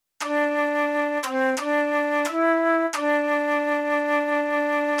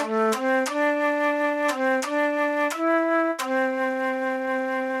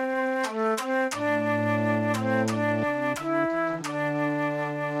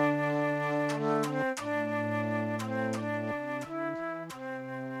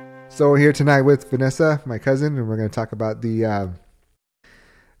So we're here tonight with Vanessa, my cousin, and we're going to talk about the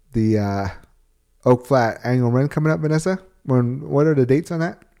Oak Flat annual run coming up. Vanessa, what are the dates on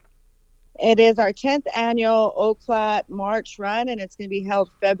that? It is our 10th annual Oak Flat March run, and it's going to be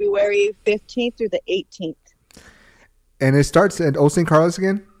held February 15th through the 18th. And it starts at Old St. Carlos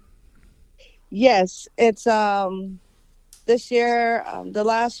again? Yes, it's this year, the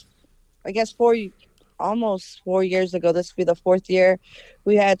last, I guess, almost 4 years ago. This will be the fourth year.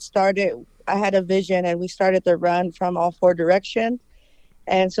 I had a vision, and we started the run from all four directions.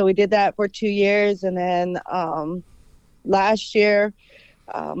 And so we did that for 2 years. And then last year,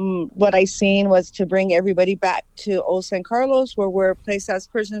 what I seen was to bring everybody back to Old St. Carlos, where we're placed as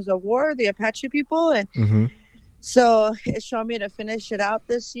prisoners of war, the Apache people. And so it showed me to finish it out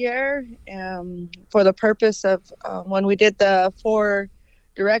this year for the purpose of when we did the four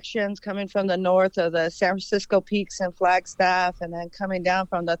directions coming from the north of the San Francisco Peaks and Flagstaff, and then coming down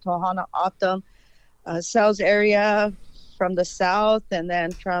from the Tohono O'odham Cells area from the south, and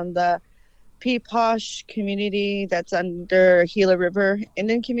then from the Peeposh community that's under Gila River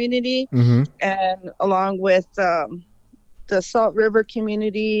Indian community, and along with the Salt River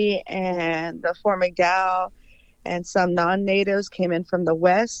community and the Fort McDowell, and some non-natives came in from the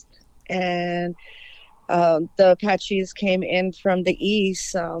west, and the Apaches came in from the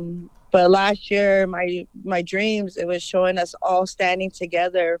east. But last year, my dreams, it was showing us all standing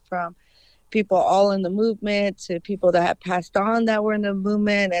together, from people all in the movement to people that had passed on that were in the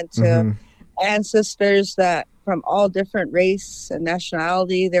movement, and to ancestors that from all different race and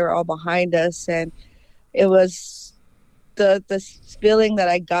nationality. They were all behind us. And it was the feeling that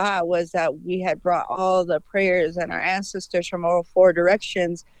I got was that we had brought all the prayers and our ancestors from all four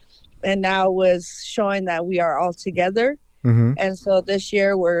directions, and now was showing that we are all together. And so this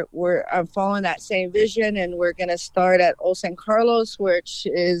year I'm following that same vision, and we're going to start at Old St. Carlos, which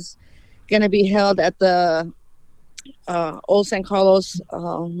is going to be held at the Old St. Carlos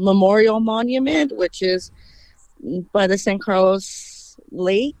Memorial Monument, which is by the St. Carlos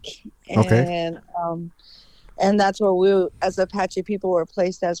Lake. And that's where we, as Apache people, were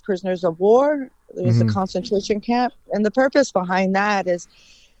placed as prisoners of war. It was a concentration camp. And the purpose behind that is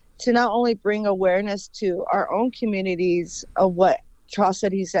to not only bring awareness to our own communities of what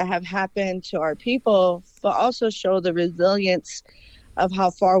atrocities that have happened to our people, but also show the resilience of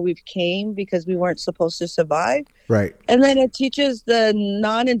how far we've came, because we weren't supposed to survive. Right. And then it teaches the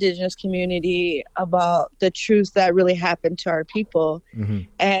non-Indigenous community about the truth that really happened to our people,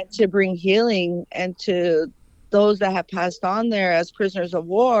 and to bring healing, and to those that have passed on there as prisoners of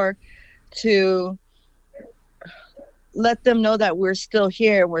war, to let them know that we're still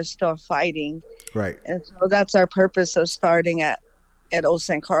here, we're still fighting. Right. And so that's our purpose of starting at Old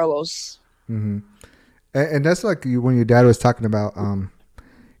St. Carlos. And that's like when your dad was talking about,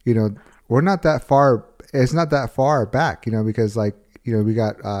 we're not that far. It's not that far back, because we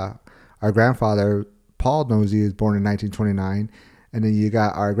got our grandfather, Paul Nosie, was born in 1929. And then you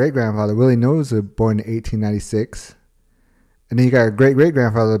got our great grandfather, Willie Nosie, born in 1896. And then you got our great great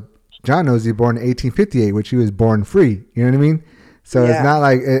grandfather, John Nosie, born in 1858, which he was born free. You know what I mean? So it's not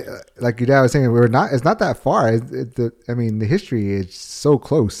like your dad was saying, it's not that far. The history is so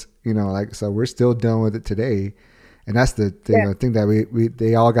close. So we're still dealing with it today, and that's the thing that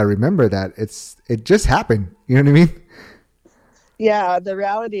they all got to remember, that it just happened. You know what I mean? Yeah, the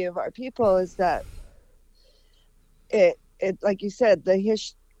reality of our people is that it like you said,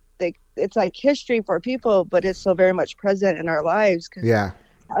 it's like history for people, but it's so very much present in our lives. Cause,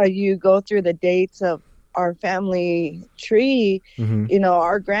 you go through the dates of our family tree.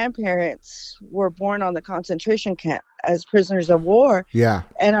 Our grandparents were born on the concentration camp as prisoners of war.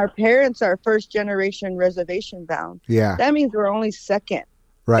 And our parents are first generation reservation bound. That means we're only second.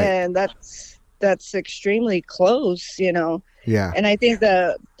 Right. And that's extremely close, And I think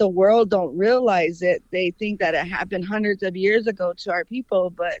the world don't realize it. They think that it happened hundreds of years ago to our people,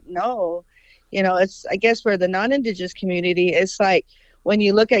 but no. It's, I guess, for the non-Indigenous community, it's like when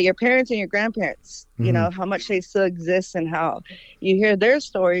you look at your parents and your grandparents, how much they still exist and how you hear their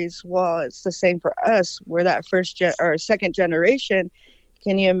stories. Well, it's the same for us. We're that or second generation.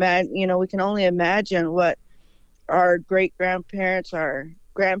 Can you imagine? We can only imagine what our great grandparents, our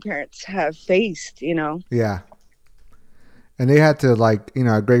grandparents have faced. Yeah. And they had to,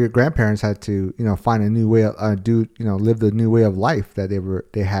 our great grandparents had to, find a new way of live the new way of life that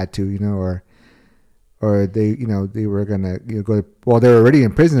they had to, or they, they were gonna go. Well, they were already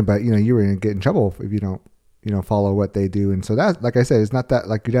in prison, but you were gonna get in trouble if you don't, follow what they do. And so that, like I said, it's not that,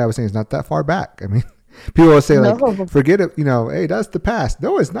 like your dad was saying, it's not that far back. I mean, people will say forget it, hey, that's the past.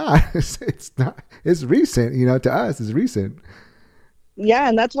 No, it's not. It's not. It's recent. To us, it's recent. Yeah,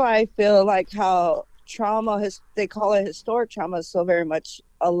 and that's why I feel like how trauma has they call it historic trauma is so very much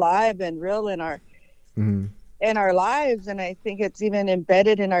alive and real Hmm. in our lives, and I think it's even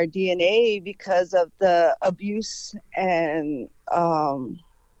embedded in our DNA because of the abuse and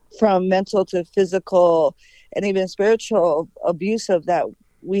from mental to physical and even spiritual abuse of that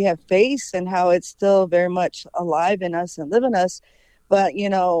we have faced, and how it's still very much alive in us and live in us. But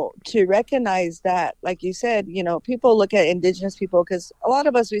to recognize that, like you said, people look at indigenous people, because a lot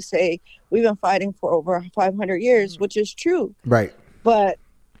of us, we say we've been fighting for over 500 years, which is true, Right. but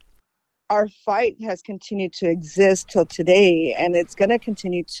our fight has continued to exist till today, and it's going to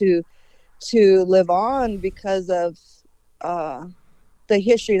continue to live on because of uh, the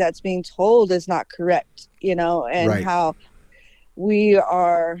history that's being told is not correct, and Right. how we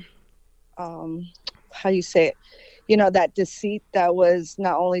are, how do you say it, that deceit that was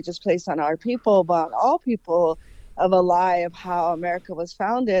not only just placed on our people, but on all people, of a lie of how America was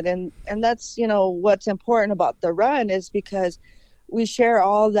founded. And that's, what's important about the run, is because we share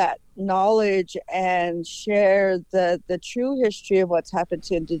all that knowledge and share the true history of what's happened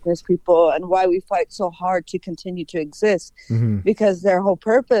to indigenous people and why we fight so hard to continue to exist, Hmm. because their whole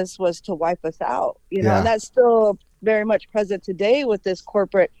purpose was to wipe us out, and Yeah. that's still very much present today with this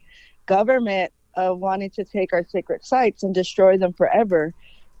corporate government of wanting to take our sacred sites and destroy them forever.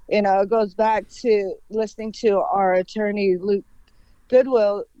 It goes back to listening to our attorney Luke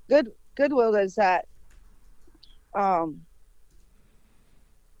Goodwill, is that um,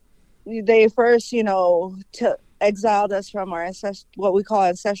 they first, exiled us from our what we call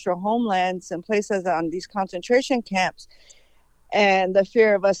ancestral homelands, and placed us on these concentration camps, and the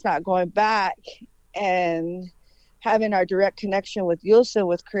fear of us not going back and having our direct connection with Yusa,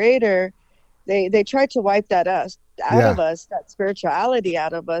 with Creator, they tried to wipe that us out Yeah. of us, that spirituality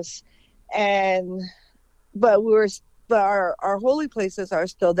out of us, and but we were but our holy places are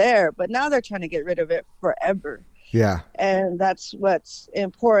still there, but now they're trying to get rid of it forever. Yeah. And that's what's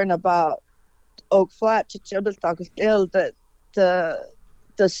important about Oak Flat, that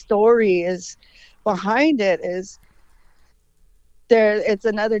the story is behind it is there. It's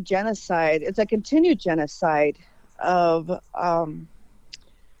another genocide. It's a continued genocide of um,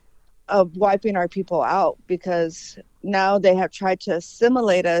 of wiping our people out, because now they have tried to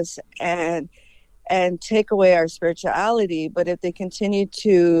assimilate us and take away our spirituality. But if they continue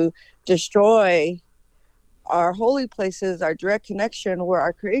to destroy our holy places, our direct connection where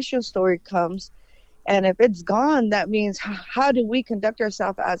our creation story comes, and if it's gone, that means how do we conduct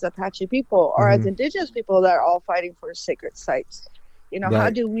ourselves as Apache people or as Hmm. indigenous people that are all fighting for sacred sites? How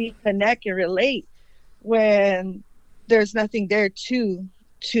Right. do we connect and relate when there's nothing there to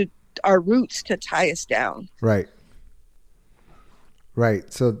our roots to tie us down? Right.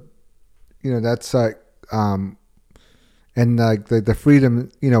 Right. So that's like and like the freedom.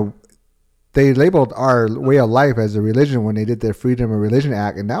 They labeled our way of life as a religion when they did their Freedom of Religion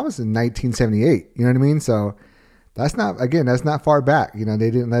Act, and that was in 1978. You know what I mean? So that's not far back. They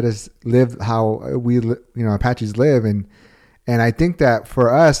didn't let us live how Apaches live, and I think that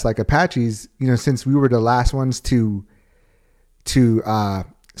for us, like Apaches, since we were the last ones to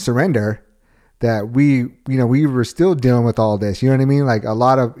surrender, that we were still dealing with all this. You know what I mean? Like a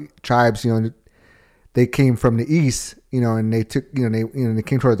lot of tribes, they came from the east, and they took, they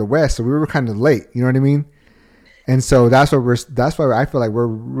came toward the west, so we were kind of late. You know what I mean? And so that's why I feel like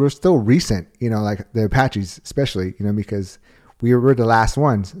we're still recent. Like the Apaches, especially, because we were the last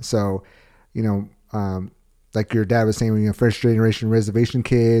ones. So, you know, like your dad was saying, first generation reservation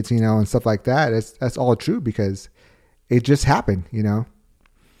kids, and stuff like that. That's all true because it just happened.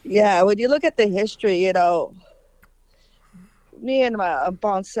 Yeah, when you look at the history, me and my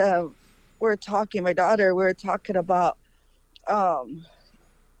boss, my daughter, we're talking about um,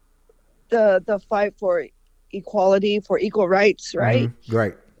 the fight for equality, for equal rights, right? Mm-hmm.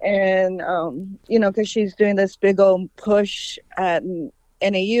 Right. And because she's doing this big old push at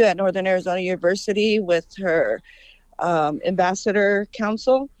NAU, at Northern Arizona University, with her ambassador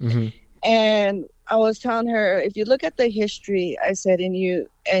council. Mm-hmm. And I was telling her, if you look at the history, I said, and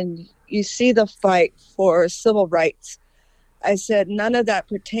you see the fight for civil rights, I said, none of that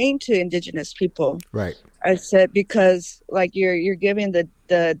pertained to indigenous people. Right. I said, because like you're giving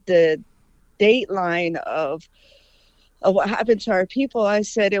the date line of what happened to our people. I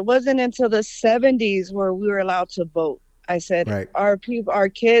said, it wasn't until the 70s where we were allowed to vote. I said, Right. our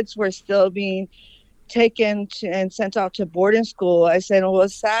kids were still being taken to and sent off to boarding school. I said, and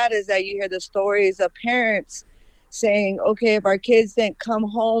what's sad is that you hear the stories of parents saying, okay, if our kids didn't come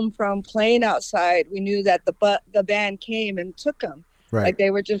home from playing outside, we knew that the band came and took them. Right. Like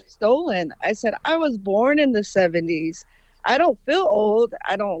they were just stolen. I said, I was born in the 70s. I don't feel old.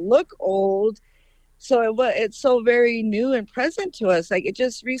 I don't look old. So it's so very new and present to us. Like, it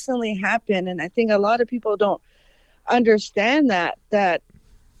just recently happened. And I think a lot of people don't understand that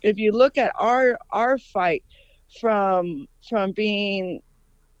if you look at our fight from being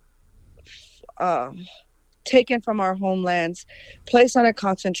uh, taken from our homelands, placed on a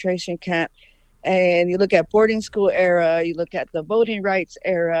concentration camp, and you look at boarding school era, you look at the voting rights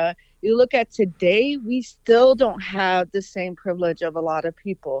era, you look at today, we still don't have the same privilege of a lot of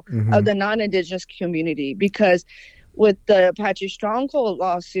people Mm-hmm. of the non-Indigenous community, because with the Apache Stronghold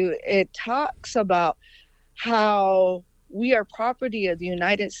lawsuit, it talks about how we are property of the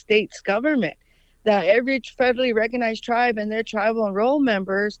United States government, that every federally recognized tribe and their tribal enrolled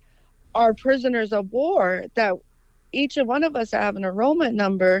members are prisoners of war, that each of one of us have an enrollment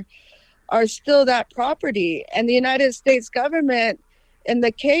number, are still that property. And the United States government, in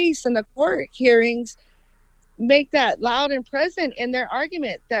the case, in the court hearings, make that loud and present in their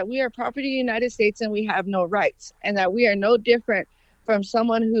argument that we are property of the United States and we have no rights, and that we are no different from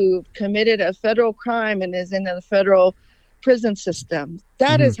someone who committed a federal crime and is in the federal prison system.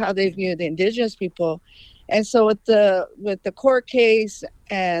 That Mm-hmm. is how they view the indigenous people. And so with the court case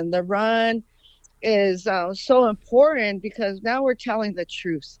and the run is so important, because now we're telling the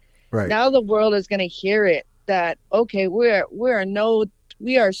truth. Right. Now the world is going to hear it, that okay, we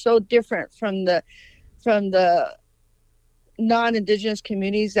are so different from the non-indigenous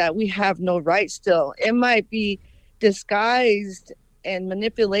communities that we have no rights still. It might be disguised and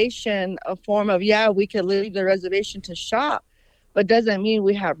manipulation, a form of, yeah, we could leave the reservation to shop, but doesn't mean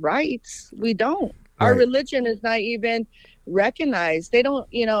we have rights. We don't. Our Right. religion is not even recognized. They don't,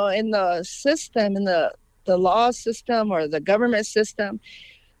 in the system, in the law system or the government system,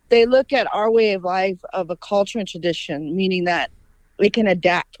 they look at our way of life of a culture and tradition, meaning that it can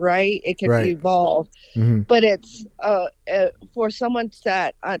adapt, right? It can Right. evolve. Mm-hmm. But it's for someone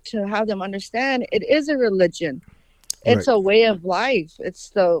that to have them understand, it is a religion. It's Right. a way of life. It's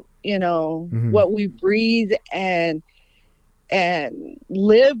the Mm-hmm. what we breathe and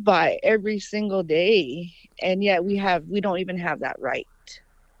live by every single day, and yet we don't even have that right.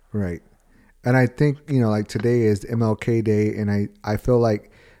 Right. And I think, like today is MLK Day, and I feel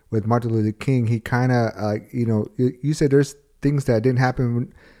like with Martin Luther King, he kind of, you said there's things that didn't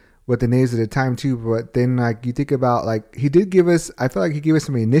happen with the natives at the time too, but then like you think about like he did give us, I feel like he gave us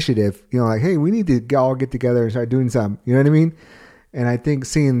some initiative, like, hey, we need to all get together and start doing something, you know what I mean? And I think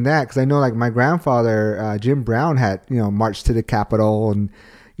seeing that, because I know like my grandfather, Jim Brown, had, marched to the Capitol, and,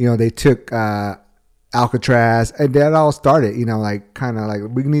 they took Alcatraz, and that all started, like kind of like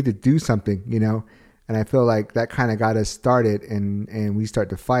we need to do something, and I feel like that kind of got us started, and we start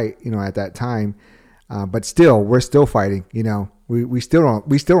to fight, at that time. But still, we're still fighting, we still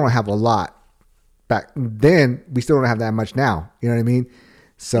don't have a lot back then. We still don't have that much now. You know what I mean?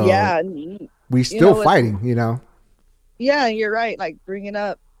 So Yeah, we still fighting, yeah, you're right. Like bringing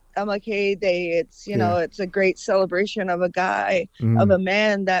up MLK Day, it's Yeah. it's a great celebration of a guy, of Mm. a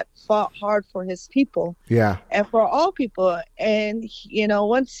man that fought hard for his people Yeah. and for all people. And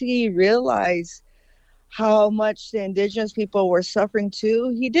once he realized how much the indigenous people were suffering too,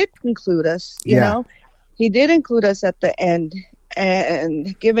 he did include us. Yeah. He did include us at the end,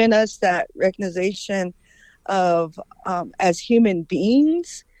 and giving us that recognition of as human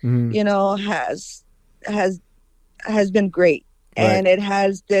beings, Mm. has been great. Right. And it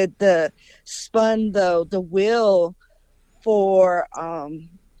has the spun the will for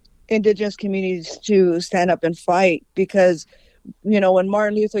indigenous communities to stand up and fight, because when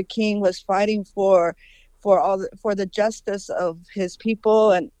Martin Luther King was fighting for the justice of his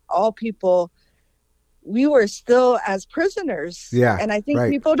people and all people, we were still as prisoners. Yeah. And I think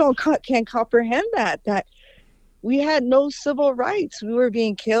Right. people can't comprehend that we had no civil rights. We were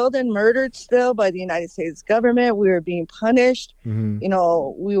being killed and murdered still by the United States government. We were being punished.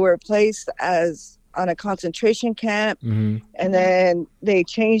 Mm-hmm. We were placed as on a concentration camp, Mm-hmm. and then they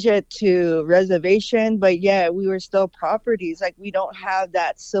changed it to reservation. But yeah, we were still properties. Like, we don't have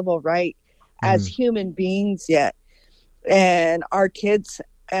that civil right as Mm-hmm. human beings yet. And our kids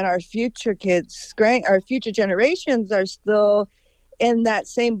and our future kids, our future generations are still in that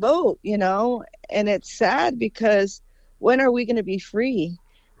same boat, and it's sad, because when are we going to be free?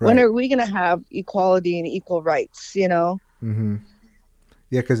 Right. When are we going to have equality and equal rights? Mm-hmm.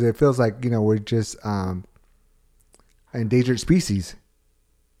 Yeah, because it feels like we're just endangered species,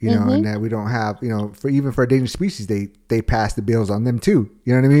 Mm-hmm. and that we don't have for endangered species, they pass the bills on them too.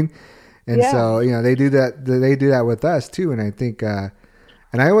 You know what I mean? And Yeah. so they do that with us too. And I think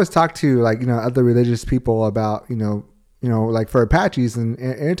and I always talk to like other religious people about like for Apaches, and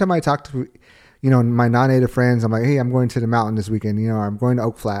anytime I talk to my non-native friends, I'm like, hey, I'm going to the mountain this weekend. Or I'm going to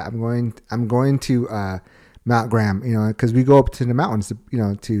Oak Flat. I'm going to Mount Graham. Because we go up to the mountains,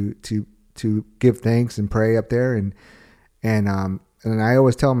 to give thanks and pray up there, and I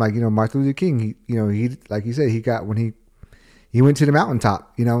always tell him, like, Martin Luther King, he like you said, he went to the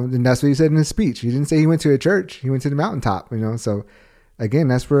mountaintop, and that's what he said in his speech. He didn't say he went to a church. He went to the mountaintop, So again,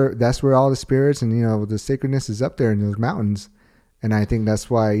 that's where all the spirits and, the sacredness is up there in those mountains. And I think that's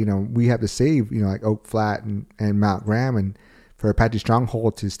why, we have to save, like Oak Flat and Mount Graham, and for Apache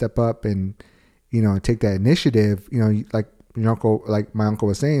Stronghold to step up and, take that initiative, like your uncle, like my uncle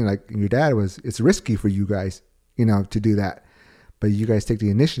was saying, like your dad was, it's risky for you guys, to do that. But you guys take the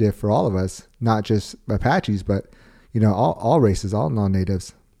initiative for all of us, not just Apaches, but, all races, all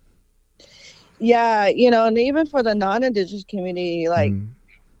non-natives. Yeah. And even for the non-indigenous community, like,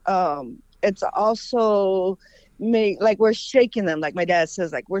 it's also like we're shaking them, like my dad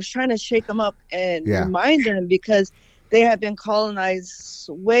says, like we're trying to shake them up and remind them, because they have been colonized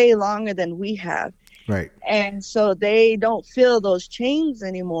way longer than we have. Right. And so they don't feel those chains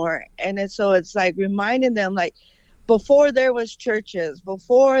anymore. And so it's like reminding them, like, before there was churches,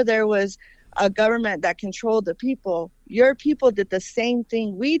 before there was a government that controlled the people, your people did the same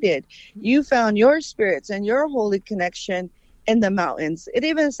thing we did. You found your spirits and your holy connection in the mountains. It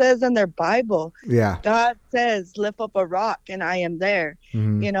even says in their Bible, God says, lift up a rock and I am there.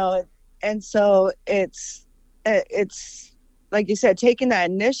 And so it's like you said, taking that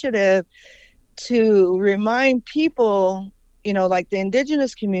initiative to remind people, like the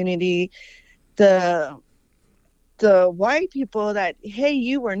indigenous community, the white people, that, hey,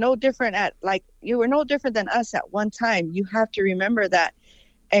 you were no different than us at one time. You have to remember that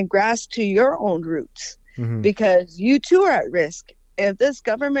and grasp to your own roots, because you too are at risk. If this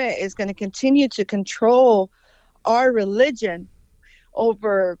government is going to continue to control our religion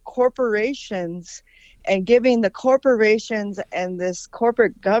over corporations and giving the corporations and this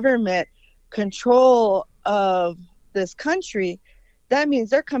corporate government control of this country, that means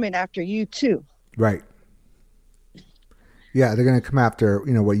they're coming after you too. Right. Yeah, they're going to come after,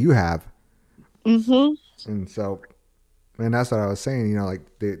 what you have. And so, and that's what I was saying, like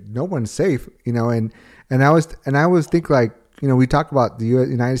no one's safe, and I was think, like, we talk about the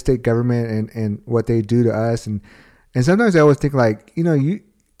United States government and what they do to us. And sometimes I always think, like,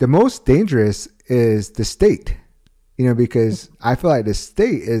 the most dangerous is the state, because I feel like the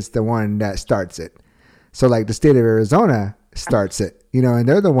state is the one that starts it. So like the state of Arizona starts it, and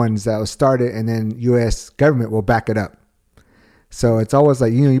they're the ones that will start it, and then U.S. government will back it up. So it's always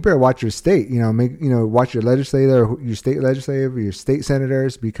like, you better watch your state, watch your legislator, your state legislative, your state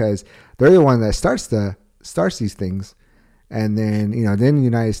senators, because they're the one that starts these things. And then, then the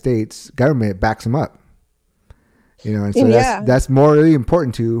United States government backs them up, and so that's more really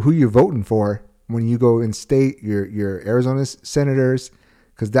important to who you're voting for when you go in state, your Arizona senators,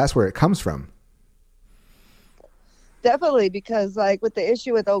 because that's where it comes from. Definitely, because like with the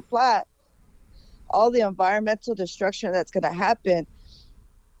issue with Oak Flat, all the environmental destruction that's going to happen,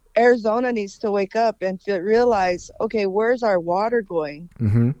 Arizona needs to wake up and realize, okay, where's our water going?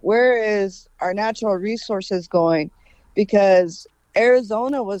 Where is our natural resources going? Because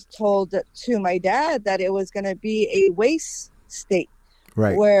Arizona was told to my dad that it was going to be a waste state,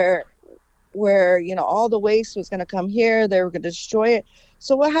 right? Where all the waste was going to come here. They were going to destroy it.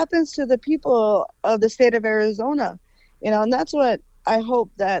 So what happens to the people of the state of Arizona? And that's what I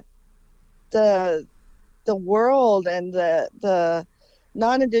hope that the world and the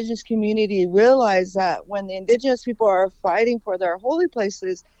non-indigenous community realize, that when the indigenous people are fighting for their holy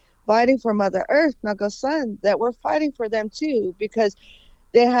places, fighting for Mother Earth, Naga Sun, that we're fighting for them too, because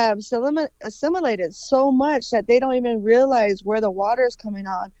they have assimilated so much that they don't even realize where the water is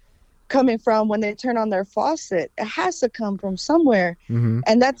coming from when they turn on their faucet. It has to come from somewhere.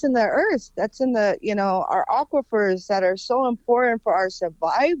 And that's in the earth. That's in the, our aquifers that are so important for our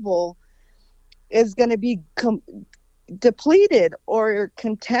survival is going to be depleted or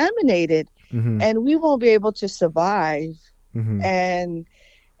contaminated, and we won't be able to survive.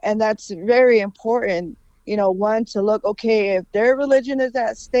 And that's very important, one, to look, okay, if their religion is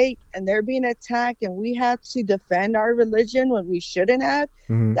at stake and they're being attacked and we have to defend our religion when we shouldn't have,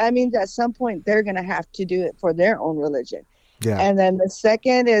 that means at some point they're going to have to do it for their own religion. And then the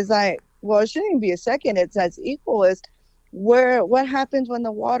second is it shouldn't even be a second, it's as equal as what happens when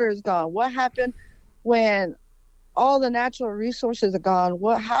the water is gone? What happens when all the natural resources are gone?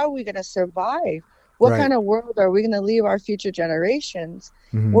 How are we going to survive? What kind of world are we going to leave our future generations?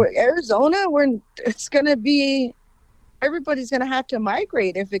 Where Arizona, it's going to be, everybody's going to have to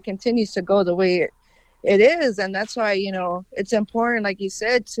migrate if it continues to go the way It is, and that's why, it's important, like you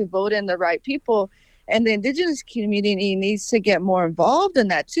said, to vote in the right people. And the indigenous community needs to get more involved in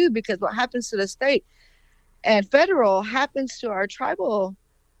that too, because what happens to the state and federal happens to our tribal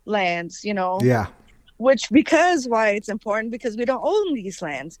lands, Yeah. which, because why it's important, because we don't own these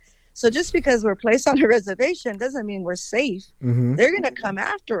lands. So just because we're placed on a reservation doesn't mean we're safe. Mm-hmm. They're going to come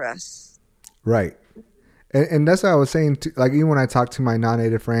after us. Right. And that's what I was saying, like, even when I talk to my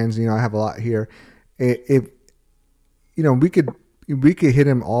non-native friends, I have a lot here. If we could hit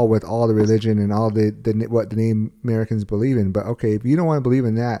them all with all the religion and all the what the Native Americans believe in. But okay, if you don't want to believe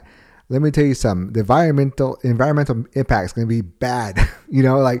in that, let me tell you something. The environmental impact is going to be bad.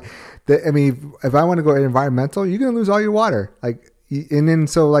 If I want to go environmental, you're going to lose all your water. And then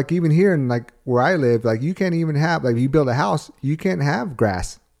so like even here in like where I live, like you can't even have, like, if you build a house, you can't have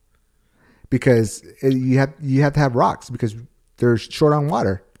grass because you have to have rocks because they're short on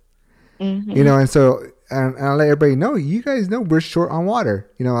water. Mm-hmm. And so and I let everybody know, you guys know we're short on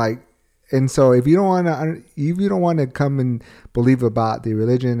water. And so if you don't want to come and believe about the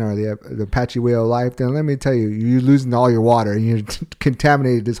religion or the Apache way of life, then let me tell you, you're losing all your water and you're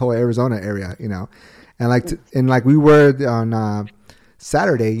contaminated this whole Arizona area. And like we were on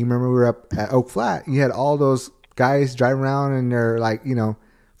Saturday, you remember we were up at Oak Flat. You had all those guys driving around and they're like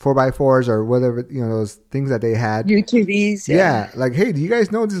 4x4s or whatever, those things that they had. UTVs. Yeah. Like, hey, do you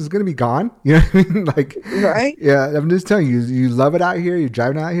guys know this is going to be gone? You know what I mean? Like, right. Yeah. I'm just telling you, you love it out here. You're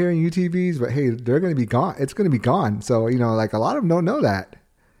driving out here in UTVs, but hey, they're going to be gone. It's going to be gone. So, like a lot of them don't know that.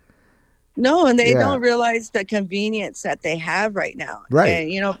 No. And they don't realize the convenience that they have right now. Right.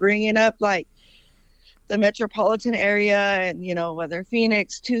 And, bringing up like the metropolitan area and, whether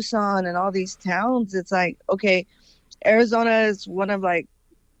Phoenix, Tucson, and all these towns, it's like, okay, Arizona is one of like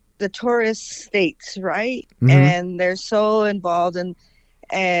the tourist states, right? Mm-hmm. And they're so involved and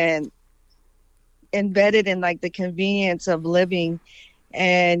embedded in like the convenience of living.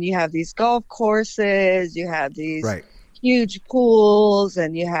 And you have these golf courses, you have these huge pools,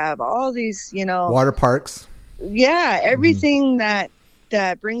 and you have all these, water parks. Yeah, everything that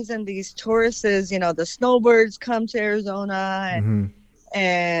brings in these tourists is, the snowbirds come to Arizona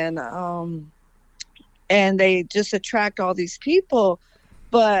and they just attract all these people.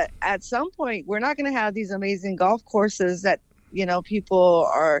 But at some point, we're not going to have these amazing golf courses that, people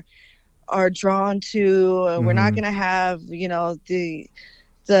are drawn to. We're not going to have, the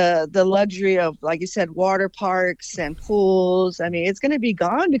luxury of, like you said, water parks and pools. I mean, it's going to be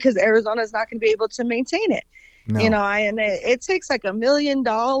gone because Arizona is not going to be able to maintain it. No. And it takes like $1 million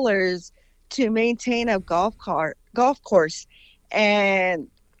to maintain a golf course. And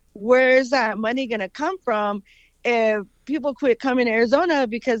where's that money going to come from if people quit coming to Arizona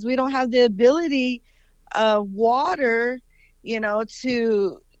because we don't have the ability of water,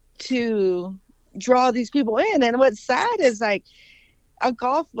 to draw these people in? And what's sad is like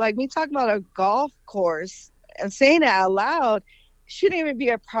me talking about a golf course and saying it out loud shouldn't even be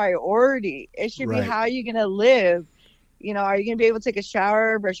a priority. It should be how you're going to live. Are you going to be able to take a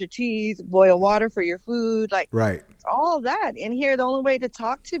shower, brush your teeth, boil water for your food? Like, all that. And here, the only way to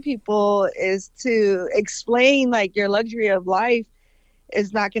talk to people is to explain like your luxury of life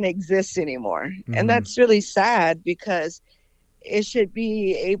is not going to exist anymore. Mm-hmm. And that's really sad because they should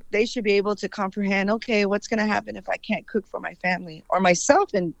be able to comprehend, okay, what's going to happen if I can't cook for my family or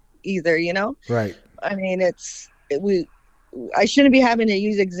myself in either, Right. I mean, I shouldn't be having to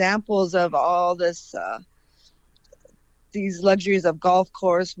use examples of all this, these luxuries of golf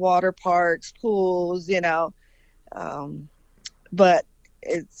course, water parks, pools, but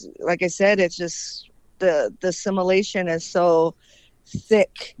it's like I said, it's just the assimilation is so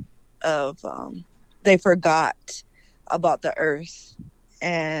thick of they forgot about the earth,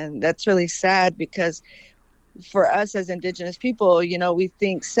 and that's really sad because for us as Indigenous people, we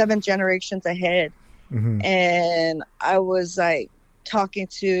think 7 generations ahead. Mm-hmm. And I was like talking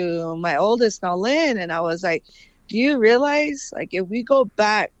to my oldest now, Lynn, and I was like, do you realize like if we go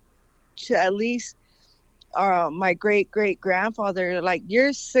back to at least my great-great-grandfather, like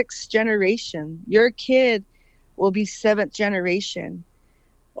your 6th generation, your kid will be 7th generation.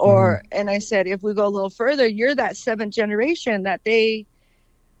 Or and I said, if we go a little further, you're that 7th generation that they've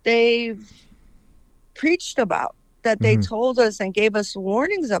preached about, that they told us and gave us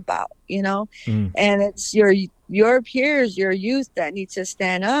warnings about, and it's your peers, your youth that need to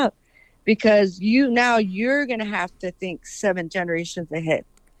stand up, because you're going to have to think 7 generations ahead.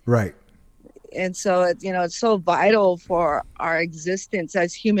 Right. And so, it's so vital for our existence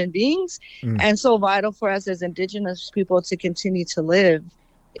as human beings and so vital for us as Indigenous people to continue to live,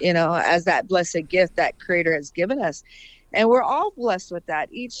 as that blessed gift that Creator has given us. And we're all blessed with that.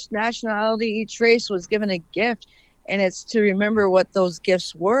 Each nationality, each race was given a gift, and it's to remember what those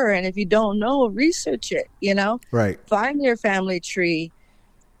gifts were. And if you don't know, research it, Right. find your family tree,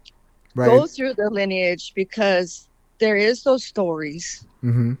 Right. go through the lineage, because there is those stories.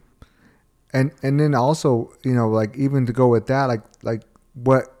 Mm-hmm. And then also, like even to go with that, like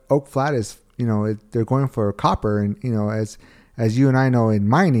what Oak Flat is, they're going for copper, and as you and I know, in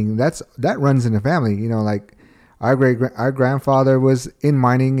mining, that runs in the family. Like our grandfather was in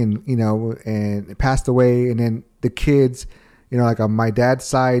mining, and and passed away, and then the kids, like on my dad's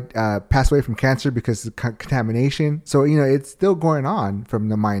side, passed away from cancer because of contamination. So it's still going on from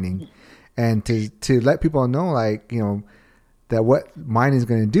the mining, and to let people know, like that what mining is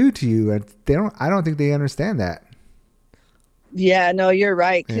going to do to you, and I don't think they understand that. Yeah, no, you're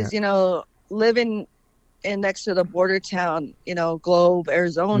right. Because, Yeah. living in next to the border town, Globe,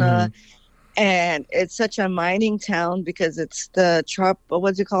 Arizona, Mm-hmm. and it's such a mining town because it's the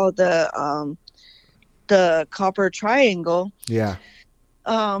what's it called? The Copper Triangle. Yeah.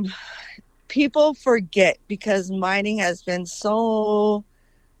 Um, People forget because mining has been so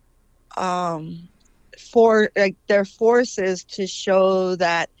for like their forces to show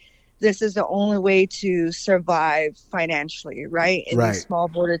that this is the only way to survive financially, right? In these Right. small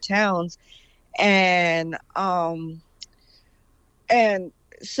border towns. And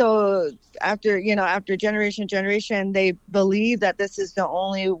so after generation, they believe that this is the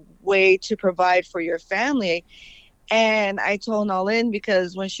only way to provide for your family. And I told Nalin,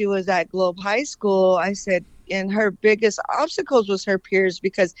 because when she was at Globe High School, I said, and her biggest obstacles was her peers,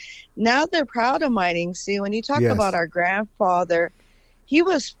 because now they're proud of mining. See, when you talk about Yes. our grandfather, he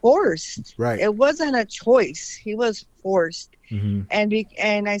was forced. Right. It wasn't a choice. He was forced. Mm-hmm.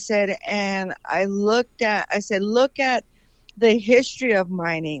 And I said, and I said, look at the history of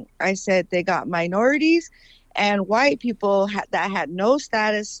mining. I said, they got minorities and white people that had no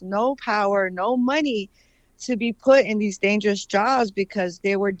status, no power, no money to be put in these dangerous jobs because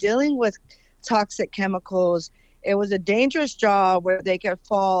they were dealing with toxic chemicals. It was a dangerous job where they could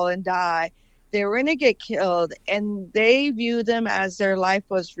fall and die. They were going to get killed, and they viewed them as their life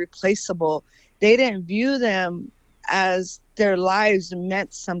was replaceable. They didn't view them as their lives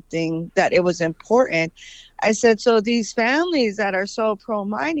meant something, that it was important. I said, so these families that are so pro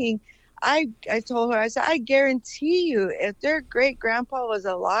mining, I told her, I said, I guarantee you, if their great grandpa was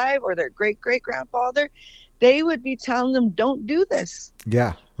alive or their great great grandfather, they would be telling them, don't do this.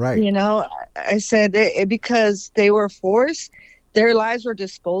 Yeah. Right. I said, because they were forced, their lives were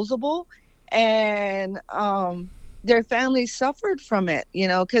disposable, and their families suffered from it,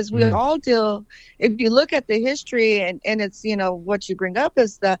 because we Mm. all deal, if you look at the history, and it's, what you bring up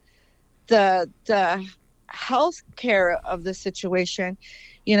is the health care of the situation.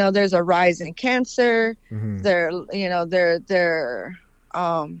 There's a rise in cancer. Mm-hmm.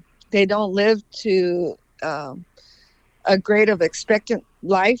 They don't live to a grade of expectant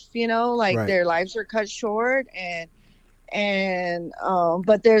life, like Right. their lives are cut short, and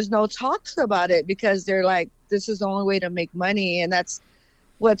but there's no talks about it because they're like, this is the only way to make money. And that's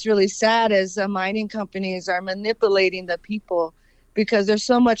what's really sad, is the mining companies are manipulating the people, because there's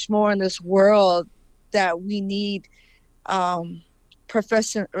so much more in this world that we need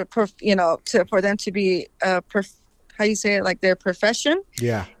profession, for them to be how you say it, like their profession,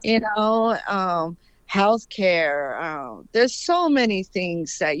 Yeah. Healthcare. There's so many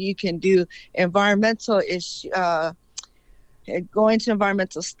things that you can do. Environmental issue, going to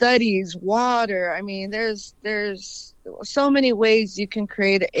environmental studies, water. I mean, there's so many ways you can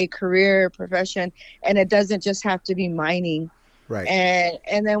create a career profession, and it doesn't just have to be mining. Right.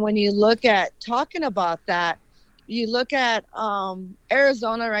 And then when you look at talking about that, you look at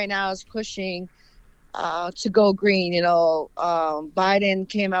Arizona right now is pushing to go green. Biden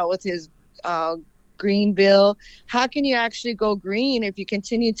came out with his green bill. How can you actually go green if you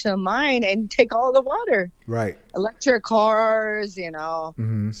continue to mine and take all the water? Right. Electric cars,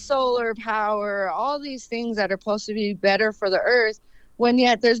 Mm-hmm. solar power, all these things that are supposed to be better for the earth, when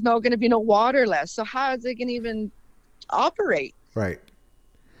yet there's going to be no water left. So how is it going to even operate? Right.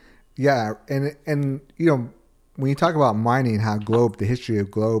 Yeah. And when you talk about mining, how Globe, the history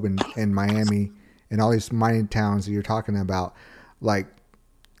of Globe and Miami and all these mining towns that you're talking about, like,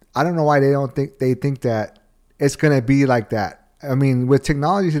 I don't know why they think that it's going to be like that. I mean, with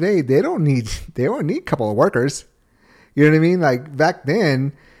technology today, they don't need a couple of workers. You know what I mean? Like back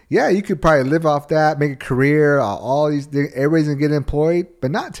then, yeah, you could probably live off that, make a career, all these things, everybody's going to get employed, but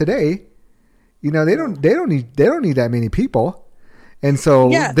not today. They don't need that many people. And so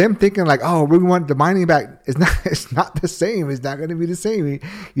Yeah. them thinking like, oh, we want the mining back. It's not the same. It's not going to be the same.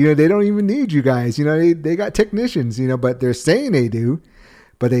 You know, they don't even need you guys. You know, they got technicians, you know, but they're saying they do,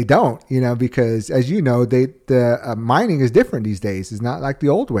 but they don't, you know, because as you know, the mining is different these days. It's not like the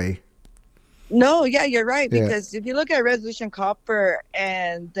old way. No, yeah, you're right. Yeah. Because if you look at Resolution Copper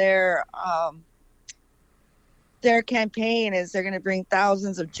and their campaign is they're going to bring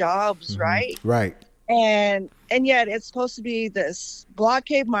thousands of jobs, right? Right. And yet it's supposed to be this block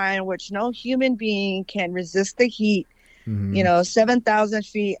cave mine, which no human being can resist the heat, 7,000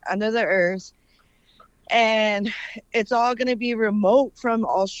 feet under the earth. And it's all going to be remote from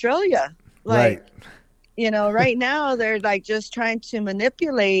Australia. Like, right now they're like just trying to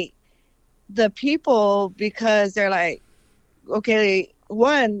manipulate the people because they're like, okay,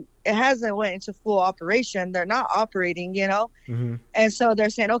 one, it hasn't went into full operation. They're not operating, and so they're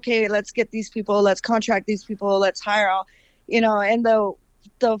saying, okay, let's get these people, let's contract these people, let's hire all, and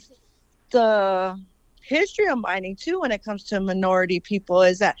the history of mining too, when it comes to minority people,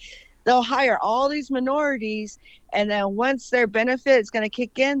 is that they'll hire all these minorities, and then once their benefit is going to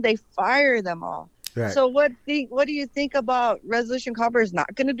kick in, they fire them all. Right. So what do you think about Resolution Copper is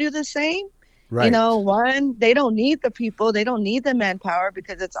not going to do the same? Right. One, they don't need the people. They don't need the manpower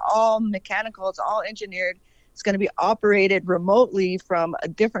because it's all mechanical. It's all engineered. It's going to be operated remotely from a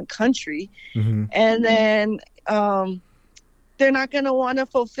different country. Mm-hmm. And then they're not going to want to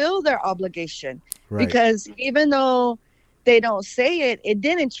fulfill their obligation. Right. Because even though they don't say it, it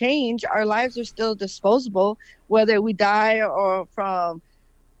didn't change. Our lives are still disposable, whether we die or from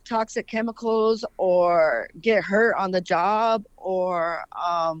toxic chemicals or get hurt on the job or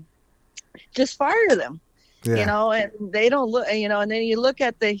just fire them, and they don't look, and then you look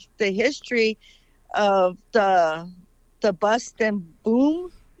at the history of the bust and boom,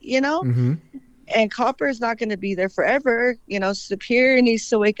 and copper is not going to be there forever. Superior needs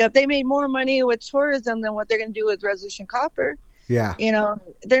to wake up. They made more money with tourism than what they're going to do with Resolution Copper. Yeah.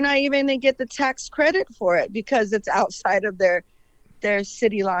 They're not even going to get the tax credit for it because it's outside of their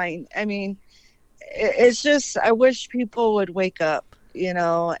city line. I mean, it's just, I wish people would wake up,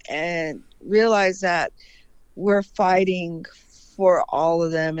 and realize that we're fighting for all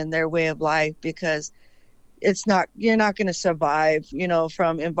of them and their way of life, because you're not going to survive,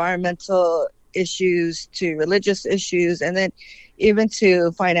 from environmental issues to religious issues and then even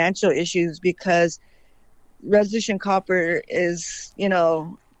to financial issues, because Resolution Copper is,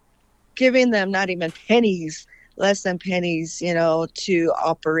 giving them not even pennies, less than pennies, to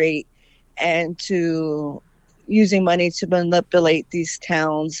operate and to using money to manipulate these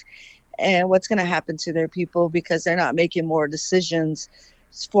towns, and what's going to happen to their people because they're not making more decisions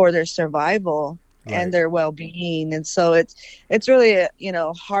for their survival and their well-being. And so it's really,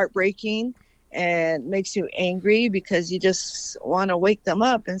 heartbreaking and makes you angry because you just want to wake them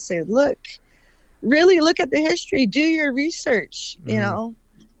up and say, look, really look at the history, do your research, Yeah.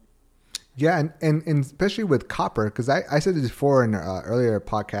 And especially with copper, because I said this before in an earlier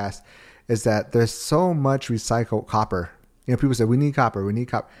podcast, is that there's so much recycled copper. People say we need copper.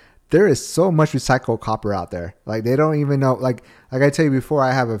 There is so much recycled copper out there. Like they don't even know. Like I tell you before,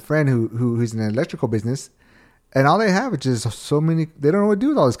 I have a friend who's in an electrical business, and all they have is just so many. They don't know what to do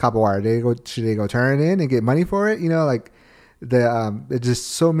with all this copper wire. Should they go turn it in and get money for it? There's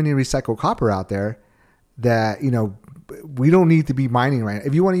just so many recycled copper out there that we don't need to be mining right now.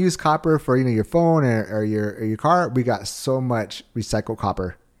 If you want to use copper for your phone or your car, we got so much recycled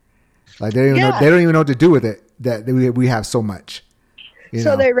copper. Like they don't even know what to do with it. That we have so much.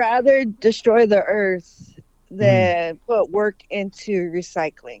 So they rather destroy the earth than put work into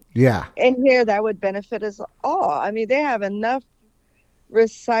recycling. Yeah. And here that would benefit us all. I mean, they have enough to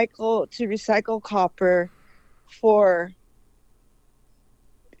recycle copper for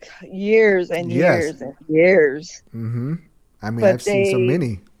years and years and years. Mm-hmm. I mean, I've seen so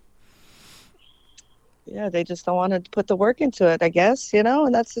many. Yeah, they just don't want to put the work into it, I guess,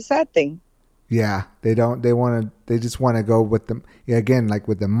 and that's the sad thing. Yeah, they don't. They just want to go with them. Yeah, again, like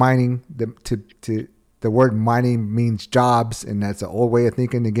with the mining. The word mining means jobs, and that's an old way of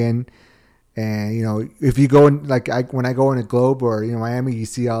thinking again. And if you go in, when I go in a Globe or Miami, you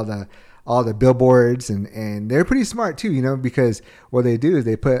see all the billboards, and they're pretty smart too. Because what they do is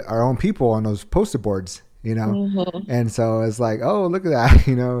they put our own people on those poster boards. Mm-hmm. And so it's like, oh, look at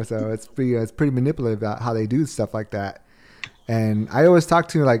that, So it's pretty manipulative about how they do stuff like that. And I always talk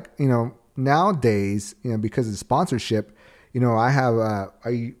to nowadays, because of sponsorship, I have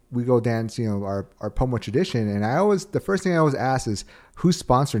we go dance, our Pomo tradition, and the first thing I always ask is, who's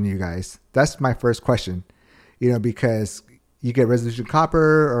sponsoring you guys? That's my first question, because you get Resolution Copper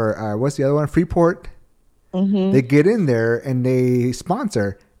or what's the other one, Freeport. They Mm-hmm. get in there and they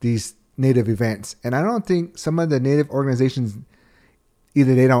sponsor these Native events. And I don't think some of the Native organizations,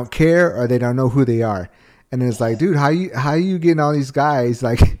 either they don't care or they don't know who they are. And it's like, dude, how you getting all these guys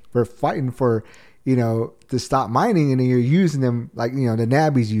like we're fighting for, to stop mining, and then you're using them like, the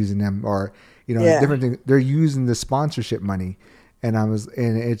Nabby's using them, or Yeah. different things. They're using the sponsorship money, and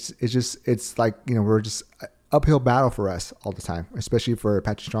it's like, we're just uphill battle for us all the time, especially for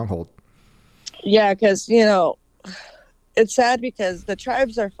Apache Stronghold. Yeah, because it's sad because the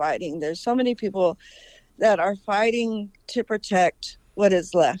tribes are fighting. There's so many people that are fighting to protect what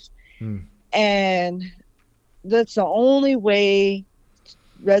is left, Mm. and that's the only way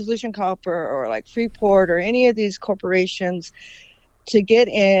Resolution Copper or like Freeport or any of these corporations to get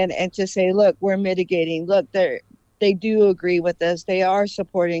in and to say, look, we're mitigating. Look, they do agree with us. They are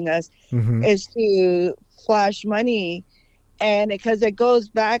supporting us. Mm-hmm. Is to flash money, and because it goes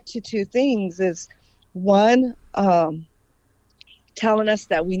back to two things: is one, telling us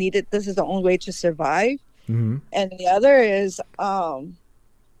that we needed this is the only way to survive, Mm-hmm. and the other is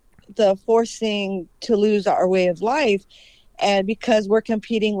the forcing to lose our way of life, and because we're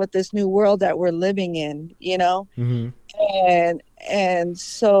competing with this new world that we're living in, Mm-hmm. and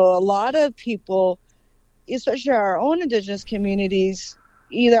so a lot of people, especially our own indigenous communities,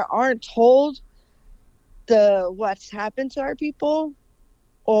 either aren't told the what's happened to our people,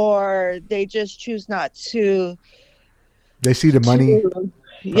 or they just choose not They see the money. to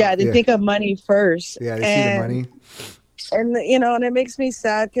yeah, they Yeah. think of money first. Yeah. They see the and money. and and it makes me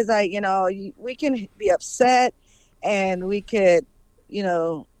sad because we can be upset, and we could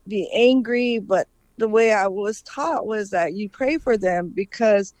be angry, but the way I was taught was that you pray for them,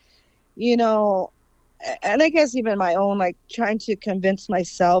 because you know and I guess even my own, like, trying to convince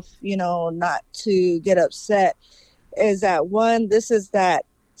myself not to get upset, is that one, this is that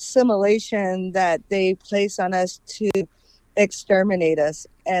simulation that they place on us to exterminate us,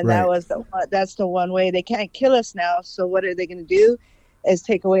 and Right. that's the one way. They can't kill us now, so what are they going to do? Is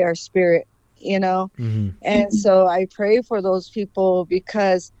take away our spirit, Mm-hmm. and so I pray for those people,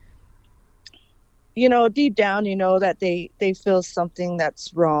 because deep down that they feel something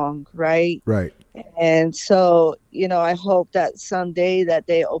that's wrong, right? Right. And so I hope that someday that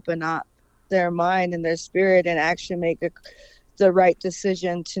they open up their mind and their spirit and actually make the right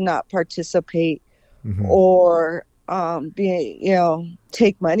decision to not participate, Mm-hmm. or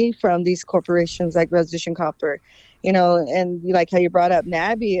take money from these corporations like Resolution Copper, and like how you brought up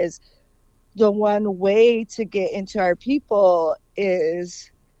Nabby, is the one way to get into our people is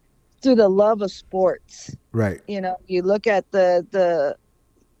through the love of sports. Right. You look at the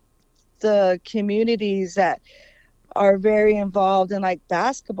communities that are very involved in, like,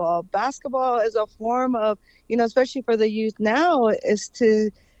 basketball. Basketball is a form of, especially for the youth now, is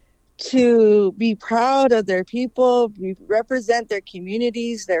to be proud of their people, represent their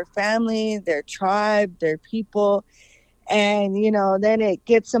communities, their family, their tribe, their people. And, then it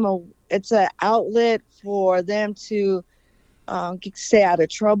gets them it's an outlet for them to stay out of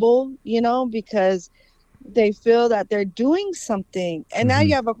trouble, because they feel that they're doing something. And now Mm-hmm.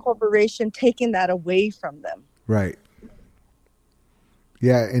 you have a corporation taking that away from them. Right.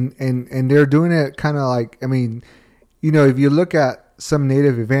 Yeah, and they're doing it kind of like, I mean, if you look at some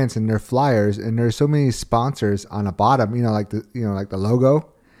Native events and their flyers, and there's so many sponsors on the bottom, like the logo.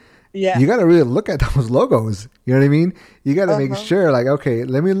 Yeah. You got to really look at those logos. You know what I mean? You got to make Uh-huh. sure, like, okay,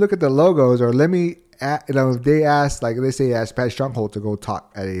 let me look at the logos, or let me, if they ask, like, let's say they ask Pat Stronghold to go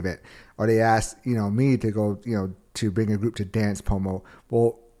talk at an event, or they ask, me to go, to bring a group to dance Pomo.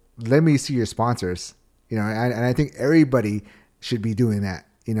 Well, let me see your sponsors, and I think everybody should be doing that.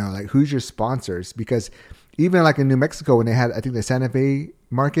 Like, who's your sponsors? Because even like in New Mexico, when they had, I think, the Santa Fe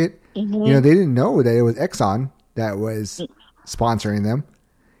market, Mm-hmm. they didn't know that it was Exxon that was sponsoring them.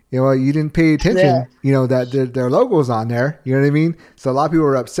 You didn't pay attention, Yeah. that their logo's on there. You know what I mean? So a lot of people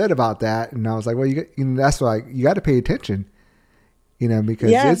were upset about that. And I was like, well, that's why you got to pay attention,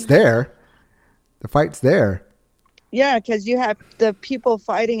 because Yeah. it's there. The fight's there. Yeah, because you have the people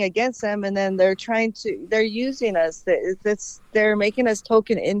fighting against them, and then they're using us. They're making us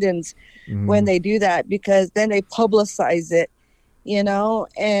token Indians when they do that, because then they publicize it,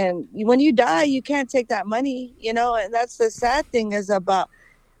 and when you die, you can't take that money, and that's the sad thing is about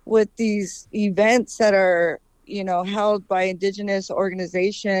with these events that are, held by indigenous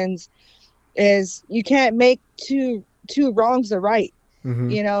organizations, is you can't make two wrongs a right.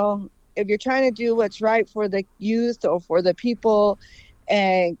 Mm-hmm. If you're trying to do what's right for the youth or for the people,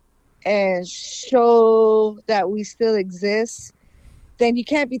 and show that we still exist, then you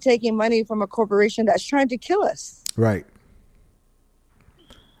can't be taking money from a corporation that's trying to kill us. Right.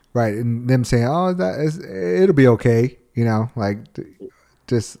 Right, and them saying, "Oh, it'll be okay," like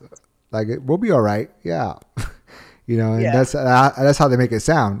just like we'll be all right, yeah, and Yeah. that's how they make it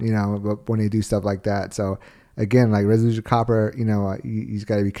sound, when they do stuff like that. So again, like Resolution Copper, you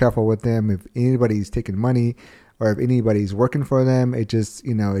got to be careful with them. If anybody's taking money, or if anybody's working for them, it's just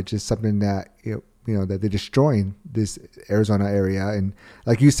something that that they're destroying this Arizona area. And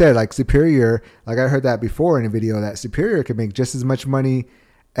like you said, like Superior, like I heard that before in a video, that Superior could make just as much money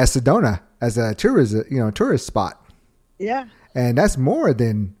as Sedona as a tourist spot. Yeah. And that's more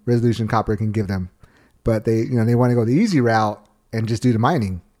than Resolution Copper can give them. But they want to go the easy route and just do the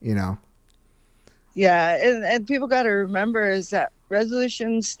mining, Yeah. And people got to remember is that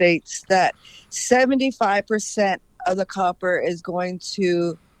Resolution states that 75% of the copper is going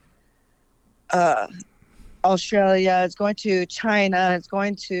to Australia, it's going to China, it's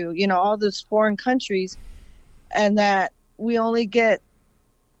going to, all those foreign countries, and that we only get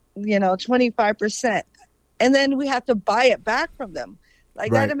 25%, and then we have to buy it back from them.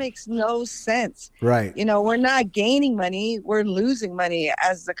 Like right. That makes no sense. Right. We're not gaining money, we're losing money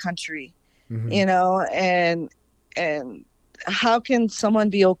as the country. And how can someone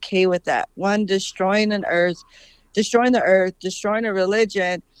be okay with that? One, destroying the earth, destroying a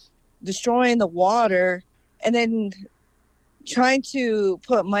religion, destroying the water, and then trying to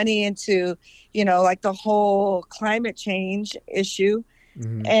put money into like the whole climate change issue,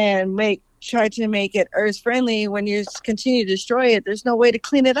 and try to make it earth friendly. When you continue to destroy it, there's no way to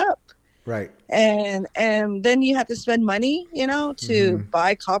clean it up. Right. And then you have to spend money, to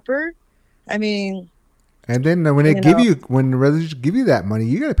buy copper. I mean, and then when when the Resolution give you that money,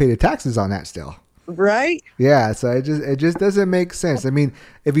 you got to pay the taxes on that still. Right. Yeah. So it just doesn't make sense. I mean,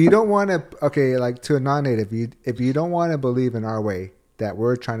 if you don't want to, like to a non-native, if you don't want to believe in our way that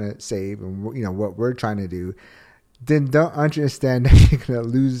we're trying to save and what we're trying to do, then don't understand that you're going to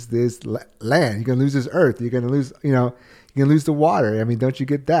lose this land. You're going to lose this earth. You're going to lose, you're going to lose the water. I mean, don't you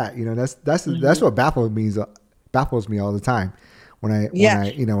get that? That's what baffles me all the time when I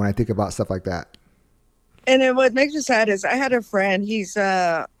think about stuff like that. And what makes me sad is I had a friend. He's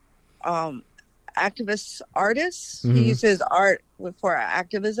activist artist. He uses art for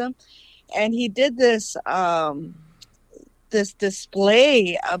activism, and he did this this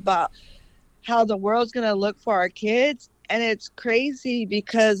display about how the world's going to look for our kids. And it's crazy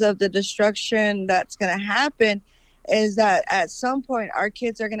because of the destruction that's going to happen, is that at some point our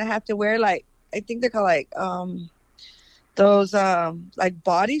kids are going to have to wear, like, I think they're called like those like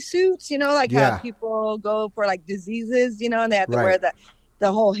bodysuits, how people go for like diseases, and they have to wear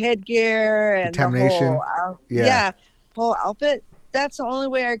the whole headgear and contamination. The whole outfit. That's the only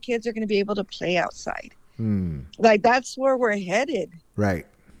way our kids are going to be able to play outside. Like that's where we're headed. Right.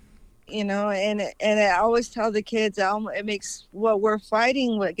 And I always tell the kids, it makes what we're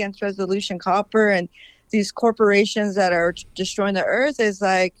fighting against Resolution Copper and these corporations that are destroying the earth is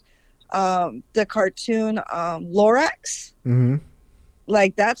like the cartoon Lorax.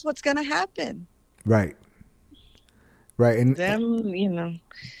 Like that's what's going to happen. Right. Right. And them,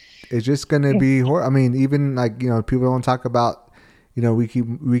 it's just going to be horrible. I mean, even like, people don't talk about, we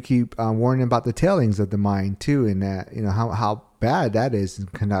keep warning about the tailings of the mine too. And that, how bad that is in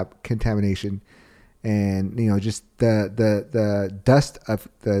contamination, and, just the dust of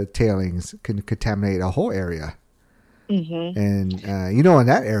the tailings can contaminate a whole area. And, in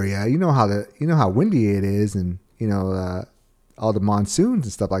that area, how windy it is, and, all the monsoons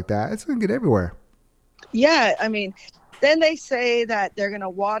and stuff like that, it's going to get everywhere. Yeah. I mean, then they say that they're going to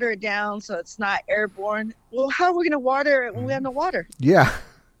water it down so it's not airborne. Well, how are we going to water it when we have no water? Yeah.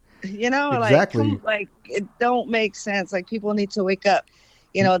 Exactly. Like it don't make sense. Like people need to wake up.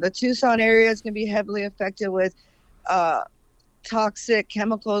 The Tucson area is going to be heavily affected with toxic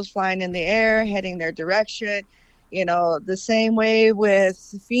chemicals flying in the air, heading their direction. The same way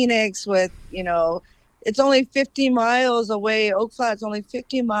with Phoenix with, it's only 50 miles away. Oak Flat's only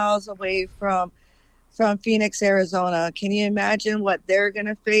 50 miles away from Phoenix, Arizona. Can you imagine what they're going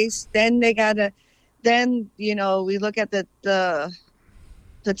to face? Then we look at the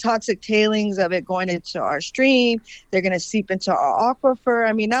toxic tailings of it going into our stream. They're going to seep into our aquifer.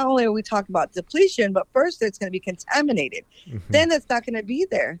 I mean, not only are we talking about depletion, but first it's going to be contaminated. Then it's not going to be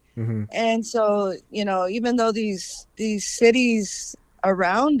there. And so, even though these cities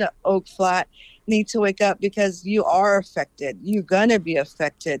around Oak Flat need to wake up, because you are affected. You're going to be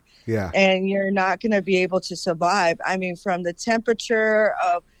affected. Yeah. And you're not going to be able to survive. I mean, from the temperature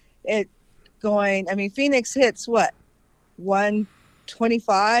of it going, I mean, Phoenix hits what?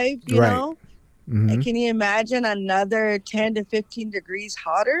 125, you know? And can you imagine another 10 to 15 degrees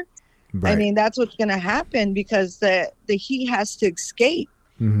hotter? Right. I mean, that's what's going to happen because the heat has to escape.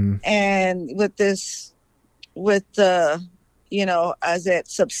 Mm-hmm. And with the, as it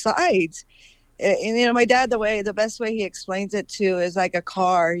subsides, and my dad, the best way he explains it to is like a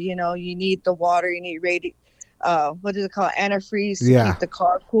car. You need the water, you need what is it called, antifreeze, to Yeah. keep the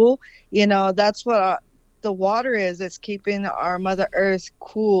car cool. That's what the water is. It's keeping our Mother Earth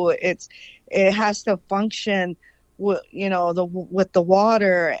cool. It has to function with with the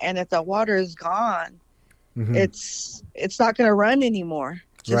water, and if the water is gone, Mm-hmm. it's not going to run anymore.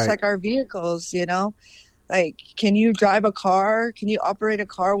 Just Right. like our vehicles. Like, can you drive a car? Can you operate a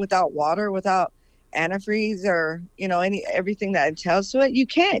car without water, without antifreeze, or everything that entails to it? You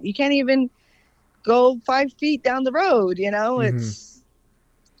can't. You can't even go 5 feet down the road. Mm-hmm.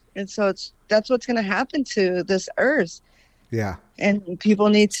 And so that's what's going to happen to this earth. Yeah. And people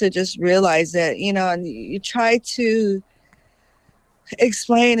need to just realize that, and you try to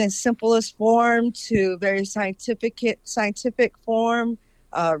explain in simplest form to very scientific form,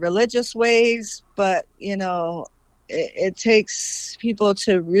 religious ways, but it takes people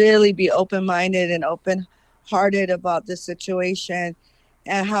to really be open-minded and open-hearted about the situation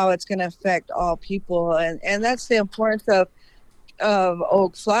and how it's going to affect all people. And that's the importance of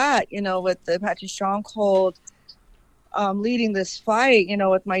Oak Flat, with the Apache Stronghold, leading this fight,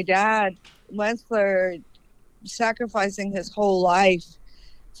 with my dad, Wensler, sacrificing his whole life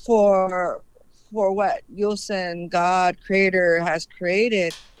for what Yulson, God, Creator, has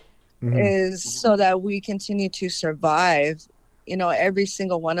created, Mm-hmm. is so that we continue to survive, every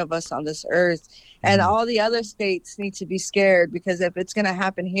single one of us on this earth. And Mm-hmm. all the other states need to be scared, because if it's going to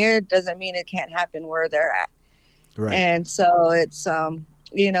happen here, it doesn't mean it can't happen where they're at. Right. And so it's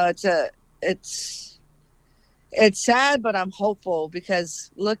sad, but I'm hopeful, because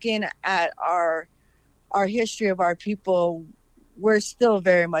looking at our history of our people, we're still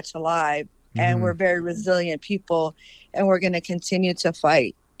very much alive, and Mm-hmm. we're very resilient people, and we're going to continue to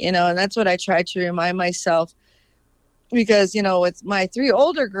fight, and that's what I try to remind myself, because, with my three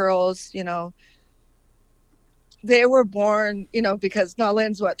older girls, they were born, because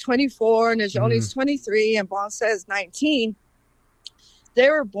Nolan's 24 and Mm-hmm. Najoni's 23 and Bon says 19. They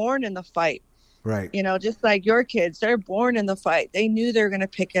were born in the fight, Right. just like your kids. They're born in the fight. They knew they were going to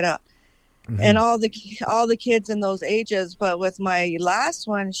pick it up. Mm-hmm. And all the kids in those ages. But with my last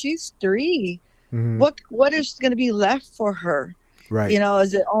one, she's 3. Mm-hmm. What is going to be left for her? Right.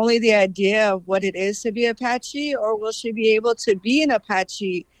 Is it only the idea of what it is to be Apache, or will she be able to be an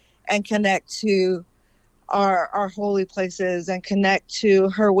Apache and connect to our holy places and connect to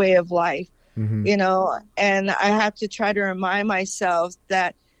her way of life? Mm-hmm. And I have to try to remind myself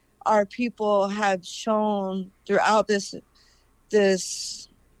that our people have shown throughout this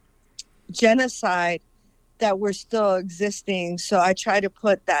genocide that we're still existing. So I try to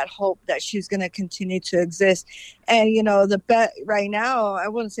put that hope that she's going to continue to exist. And right now, I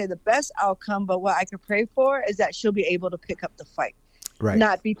wouldn't say the best outcome, but what I could pray for is that she'll be able to pick up the fight, Right.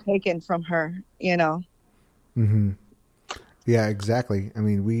 not be taken from her. Mm-hmm. Yeah, exactly. I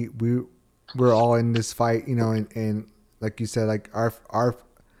mean, we're all in this fight, and like you said, like our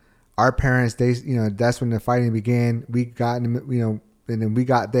parents, they, that's when the fighting began. We got in the, and then we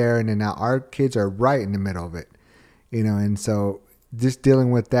got there, and then now our kids are right in the middle of it, and so just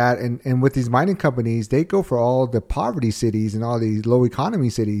dealing with that, and with these mining companies, they go for all the poverty cities and all these low economy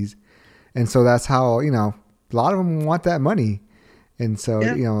cities, and so that's how, a lot of them want that money. And so,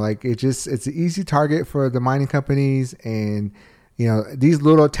 Yeah. like it's an easy target for the mining companies, and, these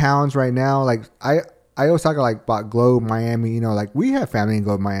little towns right now, like I always talk like about Globe, Miami, like we have family in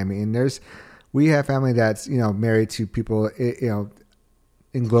Globe, Miami, and we have family that's, married to people,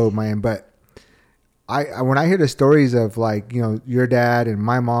 in Globe, Miami. But when I hear the stories of like, your dad and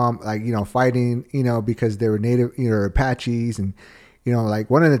my mom, like, fighting, because they were native, Apaches, and,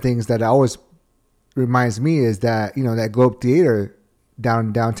 like one of the things that always reminds me is that, that Globe Theater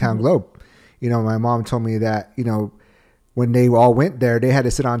downtown Mm-hmm. Globe, my mom told me that, when they all went there, they had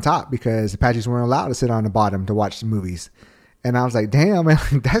to sit on top because Apaches weren't allowed to sit on the bottom to watch the movies. And I was like, damn, man,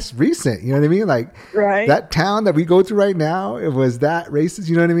 that's recent. You know what I mean? Like, Right. that town that we go to right now, it was that racist.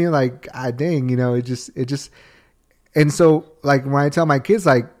 You know what I mean? Like, ah, dang, it just, and so like when I tell my kids,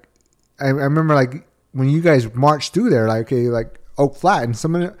 like, I remember like when you guys marched through there, like, okay, like Oak Flat, and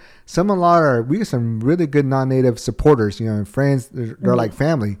we have some really good non-native supporters, and friends, they're like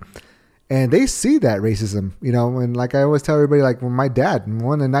family. And they see that racism, and like I always tell everybody, like when my dad,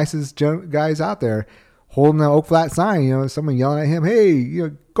 one of the nicest guys out there, holding the Oak Flat sign, someone yelling at him, hey,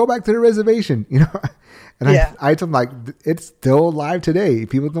 go back to the reservation, and I told him, like, it's still alive today.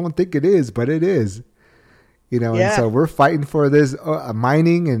 People don't think it is, but it is, And Yeah. so we're fighting for this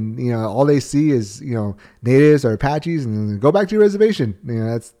mining, and all they see is natives or Apaches, and go back to your reservation.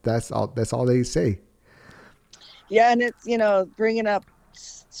 That's all they say. Yeah, and it's bringing up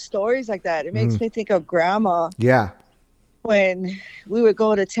stories like that. It Mm, makes me think of grandma yeah, when we would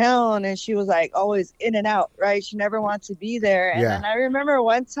go to town, and she was like always in and out, right? She never wanted to be there. And yeah, then I remember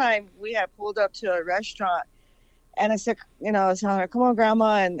one time we had pulled up to a restaurant, and I said, I was telling her, "Come on,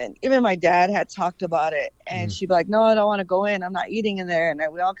 grandma." And even my dad had talked about it, and mm, she'd be like, "No, I don't want to go in. I'm not eating in there." And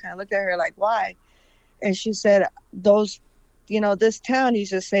we all kind of looked at her like, "Why?" And she said, this town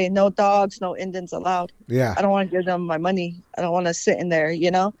used to say no dogs, no Indians allowed. yeah, I don't want to give them my money. I don't want to sit in there.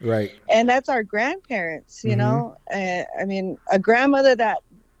 right. And that's our grandparents, Mm-hmm. And I mean, a grandmother that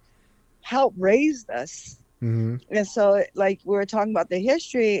helped raise us. Mm-hmm. And so, like we were talking about the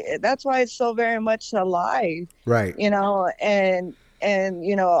history, that's why it's so very much alive, Right. and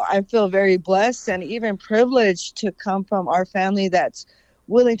I feel very blessed and even privileged to come from our family that's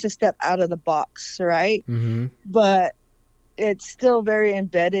willing to step out of the box, right? Mm-hmm. But it's still very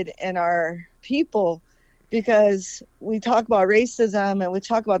embedded in our people, because we talk about racism and we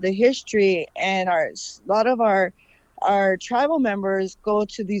talk about the history, and a lot of our tribal members go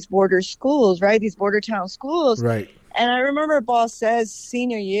to these border schools, right? These border town schools. Right. And I remember Boss says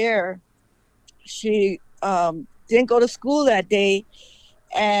senior year, she didn't go to school that day,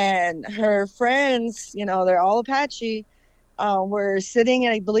 and her friends, they're all Apache, were sitting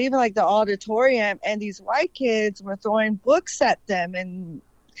in, I believe, in like the auditorium, and these white kids were throwing books at them and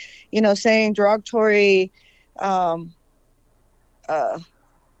saying derogatory um, uh,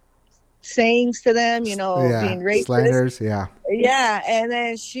 sayings to them, Yeah. being racist. Slanders. Yeah. Yeah, and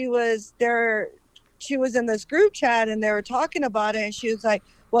then she was there. She was in this group chat, and they were talking about it. And she was like,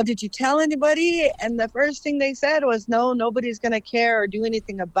 "Well, did you tell anybody?" And the first thing they said was, "No, nobody's gonna care or do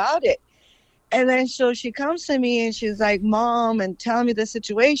anything about it." And then so she comes to me and she's like, "Mom," and telling me the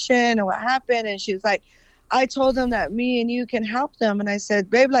situation and what happened. And she's like, "I told them that me and you can help them." And I said,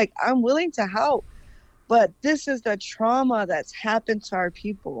 "Babe, like, I'm willing to help, but this is the trauma that's happened to our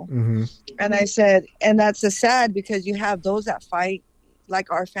people." Mm-hmm. And I said, and that's a sad, because you have those that fight, like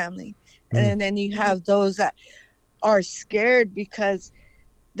our family. Mm. And then you have those that are scared because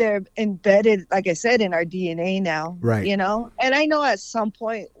they're embedded, like I said, in our DNA now, Right. And I know at some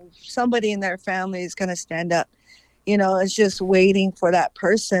point somebody in their family is going to stand up, it's just waiting for that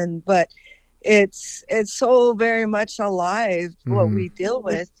person. But it's so very much alive, what Mm-hmm. we deal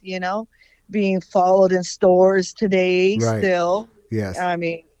with, being followed in stores today Right. still. Yes. I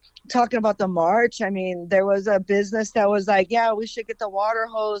mean, talking about the march, I mean, there was a business that was like, "Yeah, we should get the water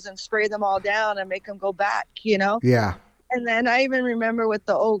hose and spray them all down and make them go back. Yeah. And then I even remember with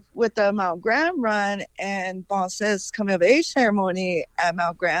the Mount Graham run and Bonce's coming of age ceremony at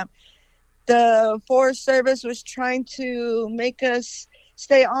Mount Graham, the Forest Service was trying to make us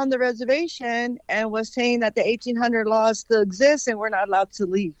stay on the reservation and was saying that the 1800 laws still exist and we're not allowed to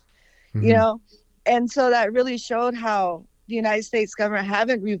leave, you Mm-hmm. know? And so that really showed how the United States government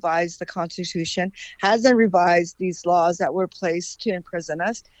haven't revised the Constitution, hasn't revised these laws that were placed to imprison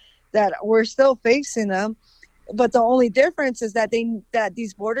us, that we're still facing them. But the only difference is that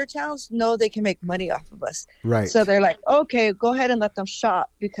these border towns know they can make money off of us. Right. So they're like, "Okay, go ahead and let them shop,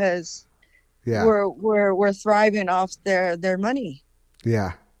 because Yeah. we're thriving off their money."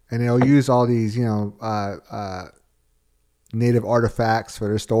 Yeah. And they'll use all these, native artifacts for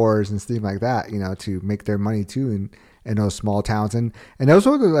their stores and things like that, to make their money too in those small towns. And those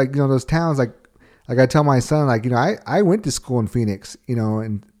are like, those towns, like I tell my son, like, I went to school in Phoenix,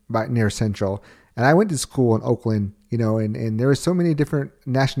 and near Central, and I went to school in Oakland, and there were so many different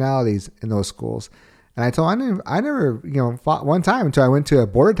nationalities in those schools. And I told him I never fought one time until I went to a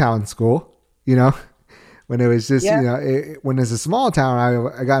border town school, when it was just, Yeah. when it's a small town,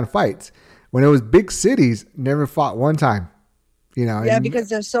 I got in fights. When it was big cities, never fought one time, Yeah, and, because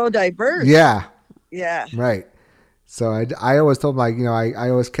they're so diverse. yeah, Yeah. right. So I always told them, like, I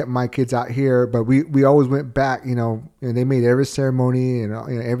always kept my kids out here, but we always went back, and they made every ceremony and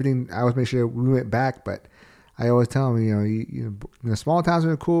everything. I always make sure we went back, but I always tell them, small towns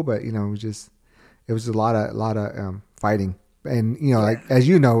are cool, but it was a lot of fighting, and like, as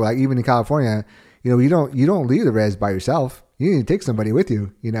like even in California, you don't leave the res by yourself. You need to take somebody with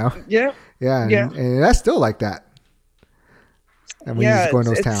you, Yeah. Yeah, Yeah. and that's still like that. And when you Yeah, just go in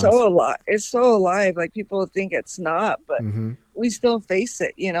those it's towns. so alive. It's so alive. Like, people think it's not, but Mm-hmm. we still face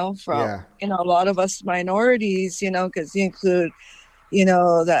it, from, Yeah. a lot of us minorities, because you include,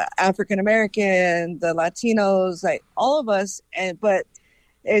 the African American, the Latinos, like all of us. But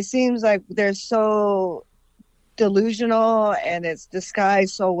it seems like they're so delusional and it's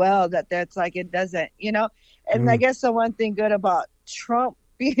disguised so well that that's like, it doesn't, And I guess the one thing good about Trump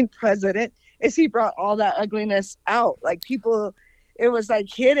being president is he brought all that ugliness out. Like people, it was like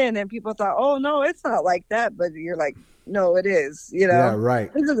hidden, and people thought, "Oh no, it's not like that." But you're like, "No, it is." You Yeah, know,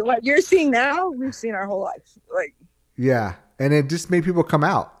 right. this is what you're seeing now. We've seen our whole life. Like, Yeah, and it just made people come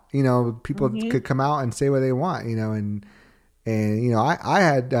out. You know, people mm-hmm. could come out and say what they want. You know, and you know, I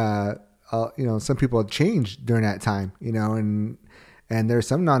had you know, some people changed during that time. You know, and there's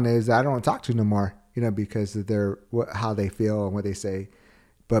some non-natives that I don't talk to no more. You know, because of how they feel and what they say.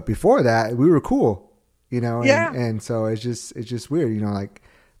 But before that, we were cool. You know, and so it's just weird. You know, like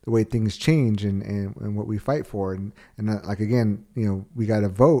the way things change and what we fight for, and like again, you know, we got to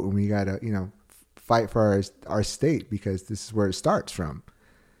vote and we got to, you know, fight for our state because this is where it starts from.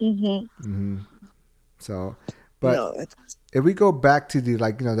 Mm-hmm. Mm-hmm. So, but if we go back to the,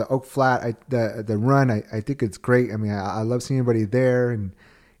 like, you know, the Oak Flat, the run, I think it's great. I mean, I love seeing everybody there, and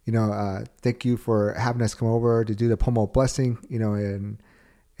you know, thank you for having us come over to do the Pomo blessing. You know,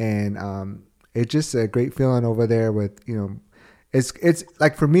 and it's just a great feeling over there with, you know, it's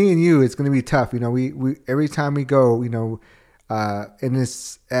like for me and you, it's going to be tough. You know, we every time we go, you know, and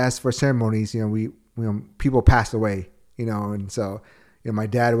this, as for ceremonies, you know, people pass away, you know, and so, you know, my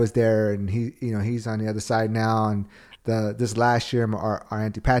dad was there, and you know, he's on the other side now, and this last year, our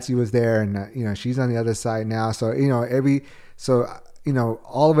Auntie Patsy was there, and you know, she's on the other side now. So, you know, you know,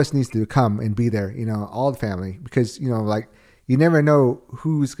 all of us needs to come and be there, you know, all the family, because, you know, like, you never know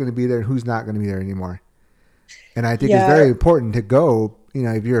who's going to be there and who's not going to be there anymore. And I think it's very important to go, you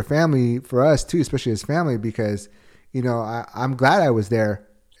know, if you're a family, for us too, especially as family, because, you know, I'm glad I was there,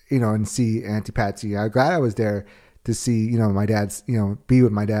 you know, and see Auntie Patsy. I'm glad I was there to see, you know, my dad's, you know, be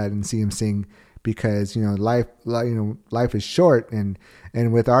with my dad and see him sing, because, you know, life is short. And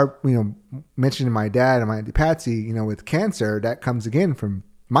with our, you know, mentioning my dad and my Auntie Patsy, you know, with cancer, that comes again from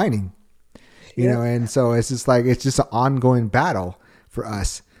mining, you know, and so it's just like, it's just an ongoing battle for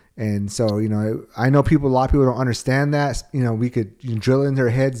us. And so, you know, I know a lot of people don't understand that. You know, we could drill in their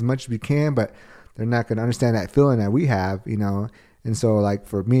heads as much as we can, but they're not going to understand that feeling that we have, you know. And so, like,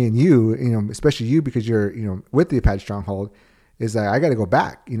 for me and you, you know, especially you, because you're, you know, with the Apache Stronghold, is like, I got to go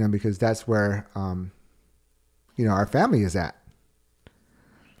back, you know, because that's where, you know, our family is at.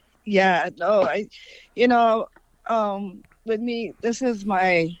 Yeah, no, you know, with me, this is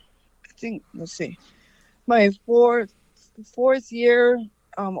I think, let's see, my fourth year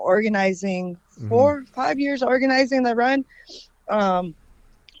organizing, 5 years organizing the run. And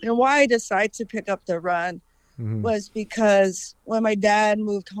why I decided to pick up the run was because when my dad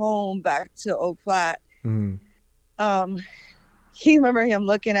moved home back to Oak Flat, he remember him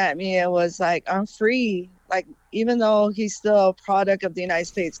looking at me and was like, I'm free. Like, even though he's still a product of the United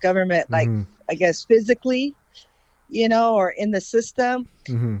States government, like, I guess physically, you know, or in the system.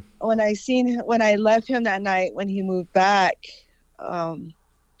 When I left him that night, when he moved back,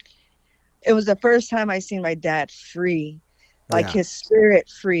 it was the first time I seen my dad free, like his spirit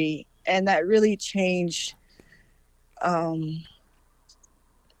free. And that really changed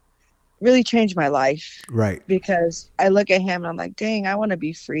my life. Right. Because I look at him and I'm like, dang, I want to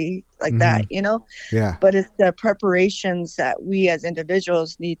be free like that, you know? Yeah. But it's the preparations that we as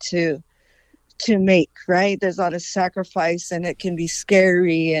individuals need to make, right? There's a lot of sacrifice, and it can be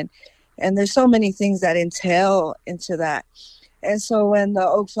scary, and there's so many things that entail into that. And so when the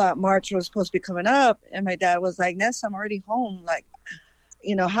Oak Flat March was supposed to be coming up, and my dad was like, Ness, I'm already home. Like,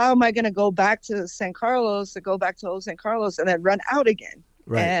 you know, how am I going to go back to San Carlos, to go back to old San Carlos and then run out again?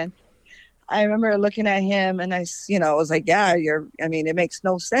 Right. And I remember looking at him, and I, you know, was like, yeah, it makes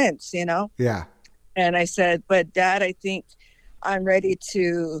no sense, you know? Yeah. And I said, but Dad, I think I'm ready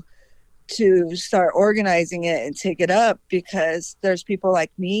to start organizing it and take it up, because there's people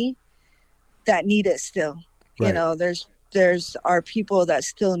like me that need it still. Right. You know, there's our people that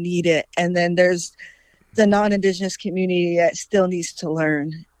still need it. And then there's the non-Indigenous community that still needs to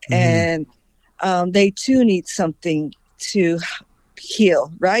learn. And they too need something to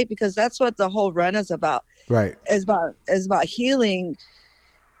heal, right? Because that's what the whole run is about. Right. Is about healing,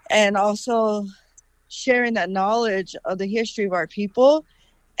 and also sharing that knowledge of the history of our people,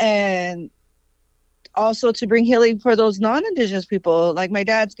 and also to bring healing for those non-Indigenous people. Like, my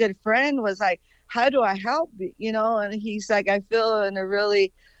dad's good friend was like, how do I help? You know, and he's like, I feel in a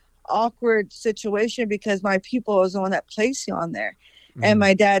really awkward situation because my people is the one that placed you on there. And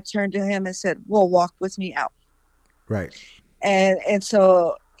my dad turned to him and said, well, walk with me out. Right. And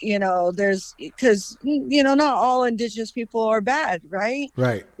so, you know, because, you know, not all Indigenous people are bad, right?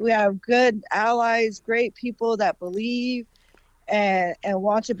 Right. We have good allies, great people that believe and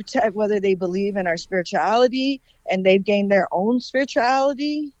want to protect, whether they believe in our spirituality and they've gained their own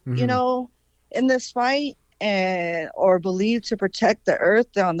spirituality, you know, in this fight. and or believed to protect the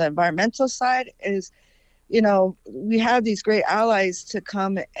earth on the environmental side is, we have these great allies to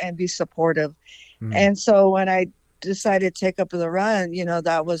come and be supportive. And so when I decided to take up the run,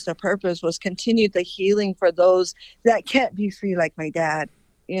 that was the purpose, was continue the healing for those that can't be free like my dad,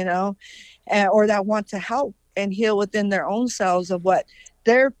 or that want to help and heal within their own selves of what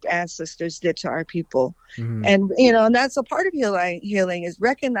their ancestors did to our people. And, and that's a part of healing is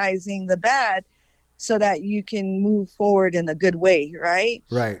recognizing the bad so that you can move forward in a good way. Right.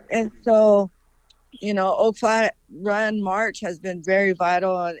 Right. And so, Oak Flat Run March has been very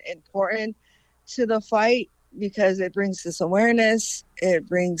vital and important to the fight because it brings this awareness, it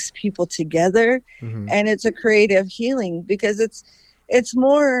brings people together, and it's a creative healing because it's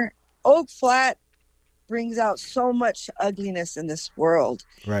more. Oak Flat brings out so much ugliness in this world.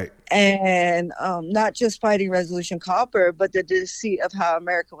 Right. And not just fighting Resolution Copper, but the deceit of how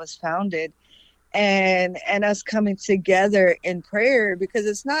America was founded. And us coming together in prayer, because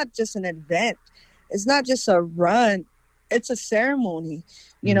it's not just an event. It's not just a run. It's a ceremony.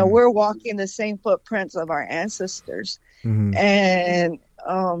 We're walking the same footprints of our ancestors, and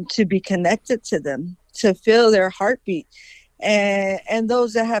to be connected to them, to feel their heartbeat. And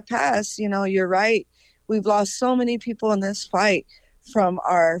those that have passed, you're right. We've lost so many people in this fight, from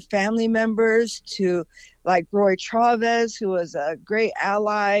our family members to like Roy Chavez, who was a great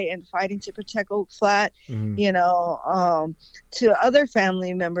ally in fighting to protect Oak Flat, to other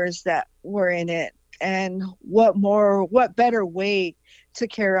family members that were in it. And what better way to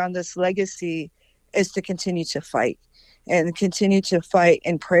carry on this legacy is to continue to fight and continue to fight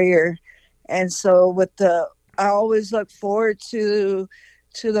in prayer. And so I always look forward to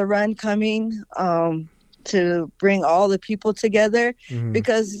the run coming, to bring all the people together,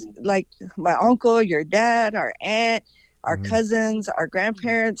 because like my uncle, your dad, our aunt, our cousins, our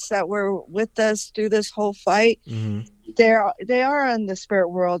grandparents that were with us through this whole fight, they are in the spirit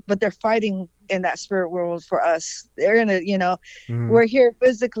world, but they're fighting in that spirit world for us. They're in a, we're here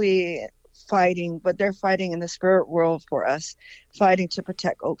physically fighting, but they're fighting in the spirit world for us, fighting to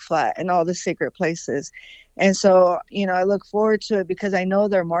protect Oak Flat and all the sacred places. And so, I look forward to it because I know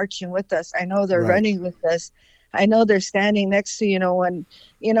they're marching with us. I know they're running with us. I know they're standing next to, when,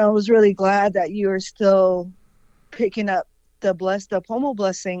 I was really glad that you were still picking up the Pomo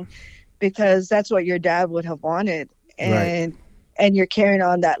blessing, because that's what your dad would have wanted. And you're carrying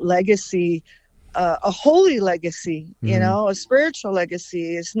on that legacy, a holy legacy, a spiritual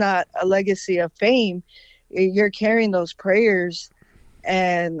legacy. It's not a legacy of fame. You're carrying those prayers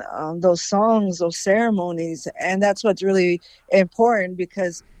and those songs, those ceremonies. And that's what's really important,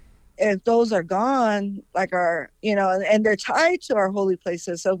 because if those are gone, like and they're tied to our holy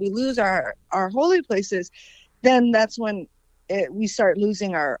places. So if we lose our holy places, then that's when we start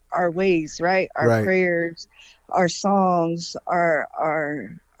losing our ways, right? Our prayers, our songs,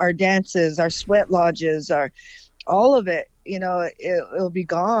 our dances, our sweat lodges, all of it, it'll be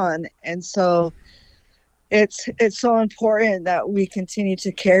gone. And so it's so important that we continue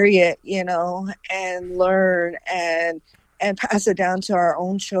to carry it, and learn and pass it down to our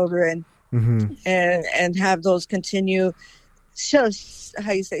own children, and have those continue, set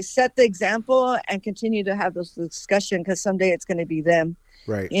the example and continue to have those discussions, because someday it's going to be them,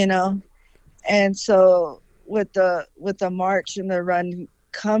 right? And so with the march and the run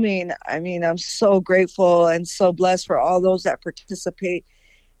coming, I mean, I'm so grateful and so blessed for all those that participate.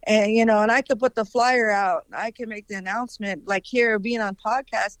 And, and I could put the flyer out. I can make the announcement, like here, being on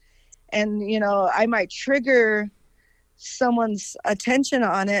podcast. And, I might trigger someone's attention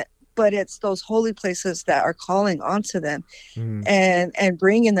on it, but it's those holy places that are calling onto them, and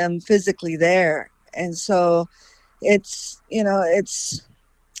bringing them physically there. And so it's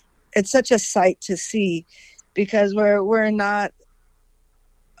such a sight to see, because we're not,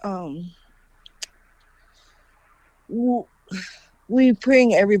 we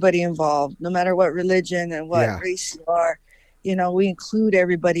bring everybody involved, no matter what religion and what race you are. We include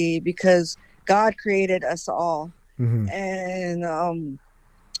everybody because God created us all. And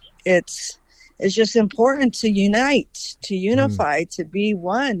it's just important to unite, to unify, to be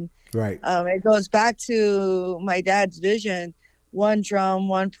one. Right. It goes back to my dad's vision: one drum,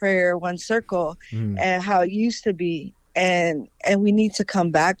 one prayer, one circle, and how it used to be. And we need to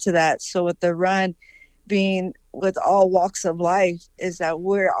come back to that. So with the run being with all walks of life, is that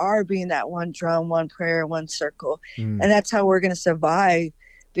we are being that one drum, one prayer, one circle. And that's how we're going to survive,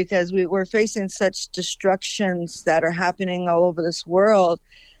 because we're facing such destructions that are happening all over this world,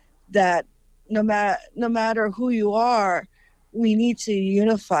 that no matter who you are, we need to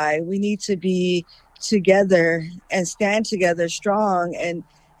unify. We need to be together and stand together strong, and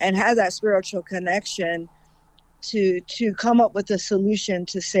have that spiritual connection, to come up with a solution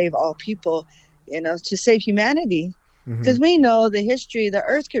to save all people, to save humanity. Mm-hmm. Because we know the history, the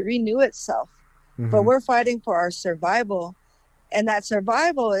earth could renew itself, but Mm-hmm. we're fighting for our survival. And that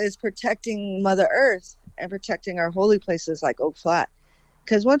survival is protecting Mother Earth and protecting our holy places like Oak Flat.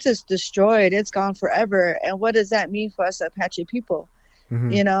 Because once it's destroyed, it's gone forever. And what does that mean for us Apache people?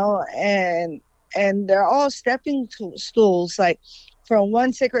 Mm-hmm. And they're all stepping stools, like from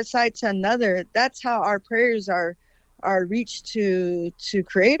one sacred site to another. That's how our prayers are reached to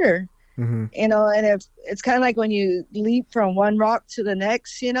Creator. Mm-hmm. And if it's kind of like when you leap from one rock to the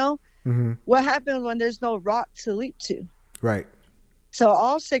next, Mm-hmm. what happens when there's no rock to leap to? Right. So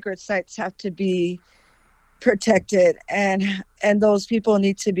all sacred sites have to be protected, and those people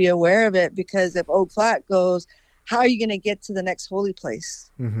need to be aware of it, because if Oak Flat goes, how are you going to get to the next holy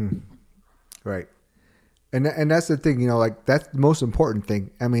place? Mm-hmm. Right. And that's the thing, like that's the most important thing.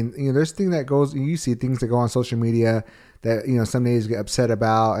 I mean, there's thing that goes, you see things that go on social media that, some days get upset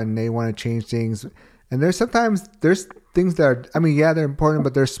about and they want to change things. And there's things that are, I mean, yeah, they're important,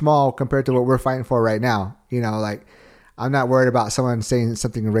 but they're small compared to what we're fighting for right now. Like I'm not worried about someone saying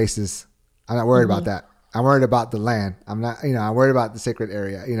something racist. I'm not worried about that. I'm worried about the land. I'm not, I'm worried about the sacred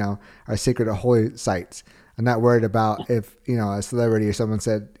area, our sacred or holy sites. I'm not worried about if, a celebrity or someone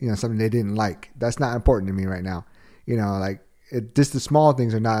said, something they didn't like. That's not important to me right now. Just the small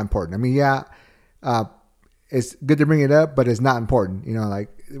things are not important. I mean, yeah, it's good to bring it up, but it's not important.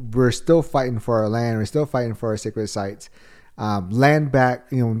 We're still fighting for our land. We're still fighting for our sacred sites. Land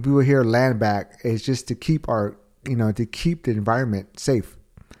back, when people hear land back, it's just to keep to keep the environment safe.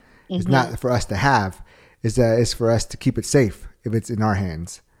 Mm-hmm. It's not for us to have. It's for us to keep it safe if it's in our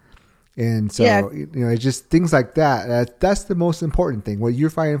hands. And so, it's just things like that. That's the most important thing. What you're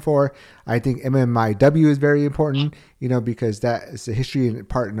fighting for, I think MMIW is very important, because that is a history and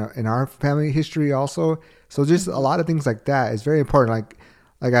part in our family history also. So just a lot of things like that is very important.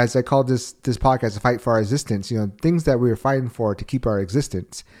 Like as I called this podcast, a fight for our existence, things that we are fighting for to keep our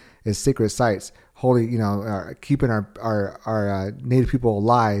existence is sacred sites, holy, keeping our native people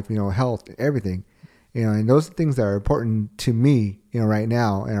alive, health, everything. And those are things that are important to me, right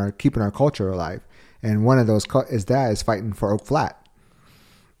now, and are keeping our culture alive. And one of those is fighting for Oak Flat.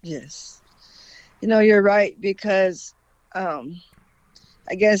 Yes. You're right, because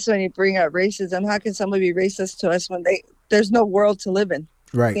I guess when you bring up racism, how can somebody be racist to us when there's no world to live in?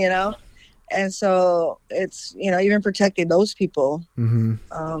 Right. And so it's, even protecting those people,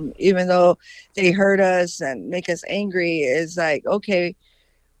 mm-hmm. Even though they hurt us and make us angry, is like, okay,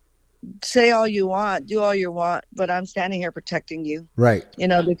 say all you want, do all you want, but I'm standing here protecting you. Right.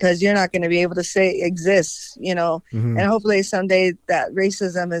 Because you're not going to be able to say exists, mm-hmm. and hopefully someday that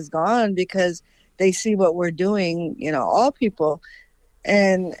racism is gone, because they see what we're doing, all people.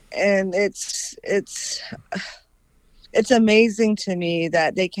 And it's amazing to me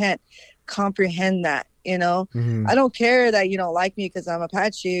that they can't comprehend that, mm-hmm. I don't care that you don't like me because I'm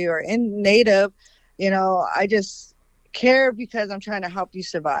Apache or in Native, I just care because I'm trying to help you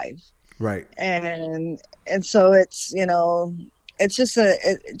survive. Right. And so it's, it's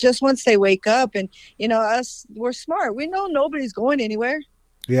just once they wake up, and us, we're smart, we know nobody's going anywhere.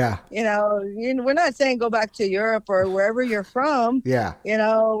 Yeah. We're not saying go back to Europe or wherever you're from. Yeah.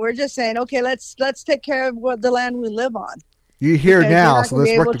 We're just saying, okay, let's take care of the land we live on. You're here now, so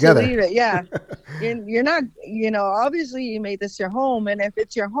let's work together. Yeah. You're not, obviously you made this your home, and if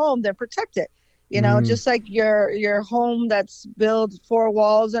it's your home, then protect it. Just like your home that's built 4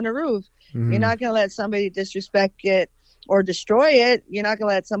 walls and a roof. Mm-hmm. You're not going to let somebody disrespect it or destroy it. You're not going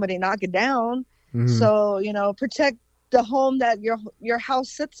to let somebody knock it down. Mm-hmm. So, protect the home that your house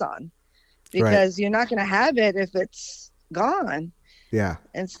sits on, because you're not going to have it if it's gone. Yeah.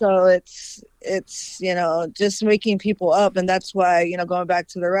 And so it's just waking people up. And that's why, going back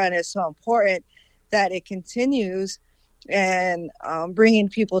to the run, is so important that it continues, and bringing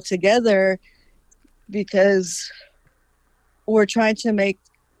people together, because we're trying to make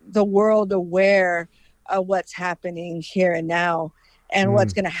the world aware of what's happening here and now, and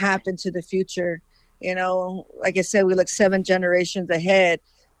what's going to happen to the future. Like I said, we look 7 generations ahead.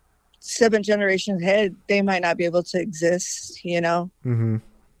 7 generations ahead, they might not be able to exist, Mm-hmm.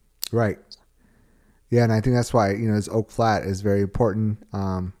 Right. Yeah, and I think that's why, this Oak Flat is very important.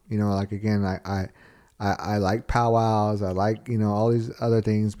 Like, again, I like powwows. I like, all these other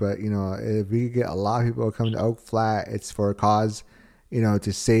things. But, if we get a lot of people to come to Oak Flat, it's for a cause,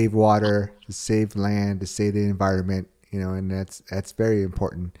 to save water, to save land, to save the environment, and that's very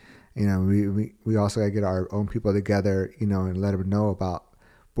important. We also got to get our own people together, and let them know about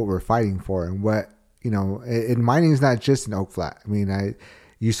what we're fighting for, and what, and mining is not just in Oak Flat. I mean,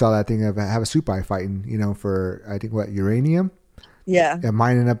 you saw that thing of have a Supai fighting, for I think what uranium, Yeah. and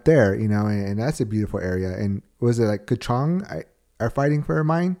mining up there, and that's a beautiful area. And was it like Kachong are fighting for a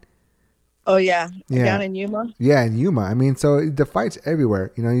mine? Oh yeah. Yeah, Down in Yuma. yeah, in Yuma. I mean, so the fight's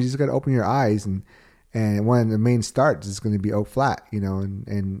everywhere. You just got to open your eyes, and one of the main starts is going to be Oak Flat,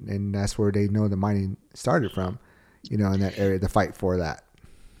 and that's where they know the mining started from, in that area. The fight for that.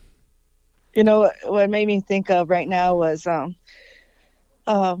 What made me think of right now was I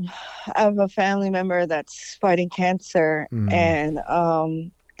have a family member that's fighting cancer, and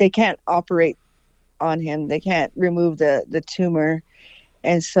they can't operate on him. They can't remove the tumor.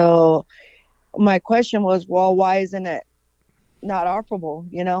 And so my question was, well, why isn't it not operable?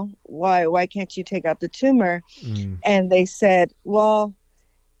 Why can't you take out the tumor? And they said, well,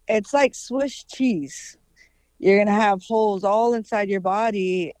 it's like Swiss cheese. You're going to have holes all inside your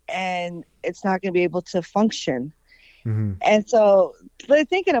body, and it's not going to be able to function. And so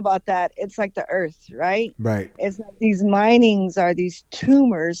thinking about that, it's like the earth, right? Right. It's like these minings are these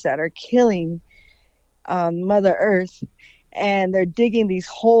tumors that are killing Mother Earth, and they're digging these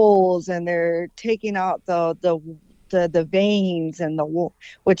holes, and they're taking out the veins and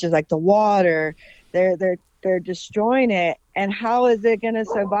which is like the water. They're destroying it. And how is it going to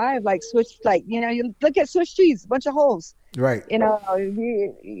survive? Like you look at Swiss cheese, a bunch of holes. Right.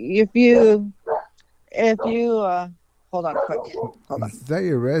 If you hold on quick. Hold on. Is that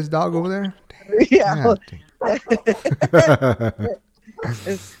your res dog over there? Yeah.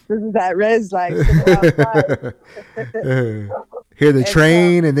 This is that res like hear the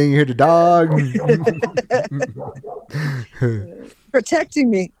train, and then you hear the dog protecting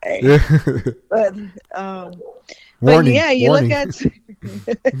me. But warning, yeah, you warning.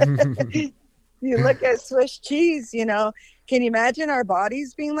 look at Swiss cheese. Can you imagine our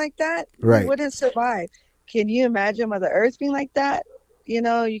bodies being like that? Right. We wouldn't survive. Can you imagine Mother Earth being like that? You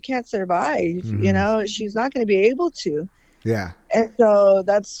can't survive. She's not going to be able to. Yeah. And so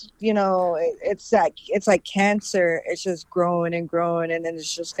that's, it's like cancer. It's just growing and growing, and then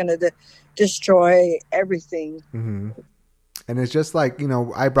it's just going to destroy everything. And it's just like,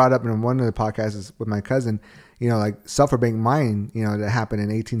 I brought up in one of the podcasts with my cousin, like Sulphur Bank Mine, that happened in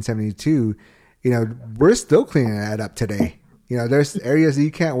 1872. We're still cleaning that up today. There's areas that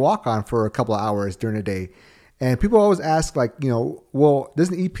you can't walk on for a couple of hours during the day. And people always ask, like, well,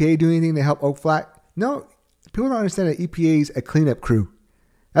 doesn't EPA do anything to help Oak Flat? No. People don't understand that EPA is a cleanup crew.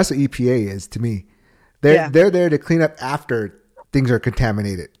 That's what EPA is to me. They're there to clean up after things are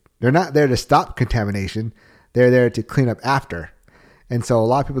contaminated. They're not there to stop contamination. They're there to clean up after. And so a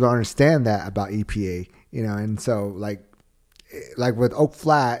lot of people don't understand that about EPA, and so like with Oak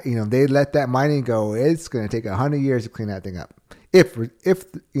Flat, they let that mining go. It's going to take 100 years to clean that thing up. If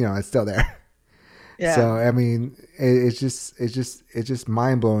it's still there. Yeah. So I mean, it's just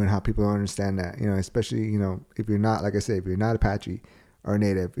mind blowing how people don't understand that. Especially if you're not, like I say, if you're not Apache or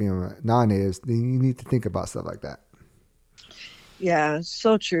Native, non-natives, then you need to think about stuff like that. Yeah,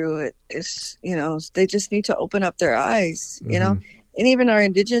 so true. It's they just need to open up their eyes. And even our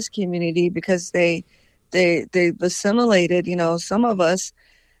indigenous community, because they've assimilated, some of us,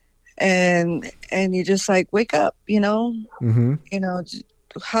 and you just like wake up,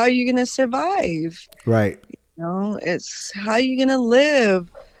 how are you going to survive? Right. It's how are you going to live?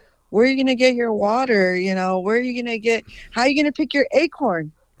 Where are you going to get your water? Where are you going to how are you going to pick your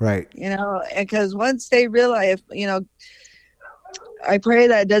acorn? Right. Because once they realize, I pray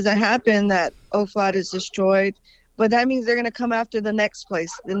that it doesn't happen, that Oak Flat is destroyed, but that means they're going to come after the next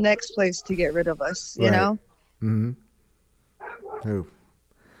place to get rid of us, Right. Mm-hmm. Oh.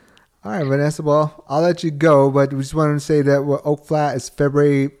 All right, Vanessa. Well, I'll let you go, but we just wanted to say that Oak Flat is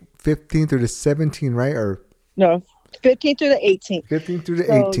February 15th through the 17th, right? Or no, 15th through the 18th. 15th through the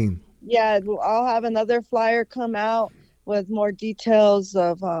 18th. Yeah, I'll have another flyer come out with more details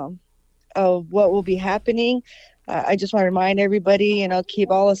of what will be happening. I just want to remind everybody, keep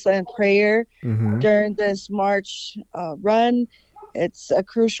all of us in prayer during this March run. It's a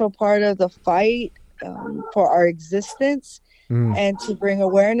crucial part of the fight for our existence. And to bring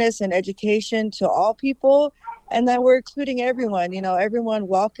awareness and education to all people, and that we're including everyone. Everyone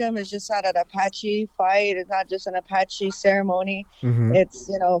welcome. It's just not an Apache fight. It's not just an Apache ceremony. It's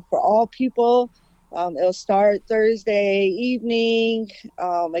for all people. It'll start Thursday evening,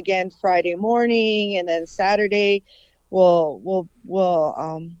 again Friday morning, and then Saturday so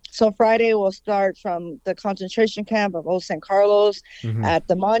Friday we'll start from the concentration camp of Old San Carlos at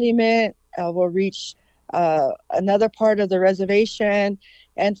the monument. We'll reach another part of the reservation,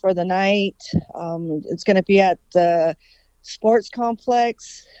 and for the night it's going to be at the sports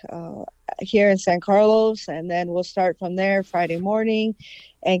complex here in San Carlos, and then we'll start from there Friday morning,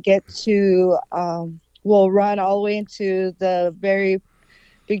 and get to we'll run all the way into the very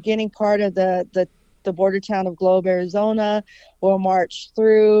beginning part of the border town of Globe, Arizona. We'll march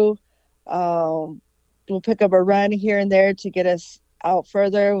through. We'll pick up a run here and there to get us out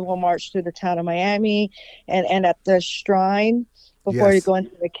further. We'll march through the town of Miami and end at the shrine before you Yes. go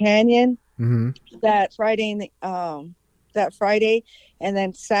into the canyon. Mm-hmm. That Friday, and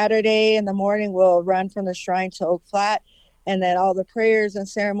then Saturday in the morning we'll run from the shrine to Oak Flat, and then all the prayers and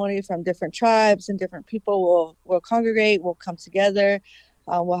ceremony from different tribes and different people will congregate. We'll come together.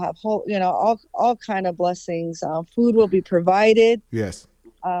 We'll have all kind of blessings. Food will be provided. Yes.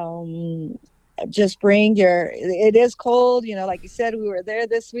 Just bring your. It is cold, like you said. We were there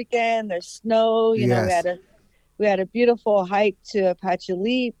this weekend. There's snow. Yes. We had a beautiful hike to Apache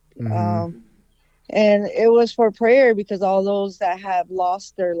Leap. Mm-hmm. And it was for prayer, because all those that have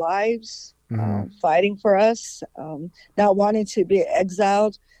lost their lives fighting for us, not wanting to be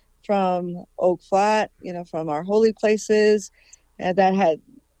exiled from Oak Flat, from our holy places, and that had,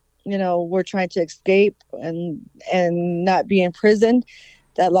 were trying to escape and not be imprisoned,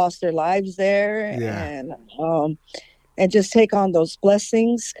 that lost their lives there. Yeah. And just take on those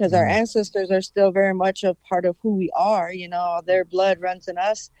blessings, because our ancestors are still very much a part of who we are. Their blood runs in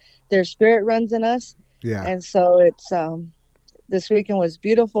us, their spirit runs in us. Yeah. And so it's this weekend was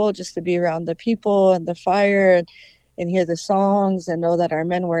beautiful, just to be around the people and the fire, and hear the songs, and know that our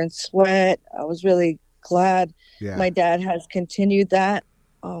men were in sweat. I was really glad my dad has continued that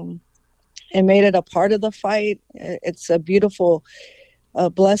and made it a part of the fight. It's a beautiful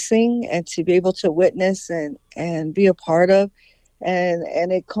blessing, and to be able to witness and be a part of,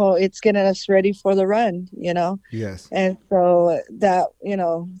 and it's getting us ready for the run. Yes. And so that,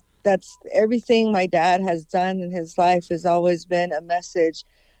 that's everything my dad has done in his life has always been a message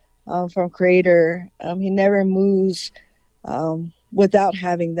from Creator. He never moves without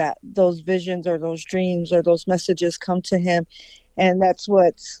having those visions or those dreams or those messages come to him. And that's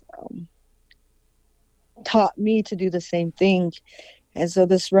what's taught me to do the same thing. And so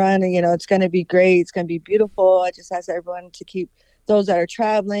this run, it's going to be great. It's going to be beautiful. I just ask everyone to keep those that are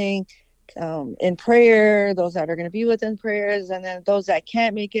traveling in prayer, those that are going to be within prayers, and then those that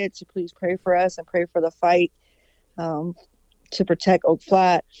can't make it, to please pray for us and pray for the fight to protect Oak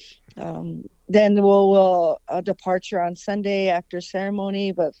Flat. Then we'll departure on Sunday after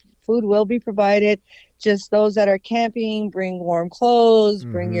ceremony, but food will be provided. Just those that are camping, bring warm clothes,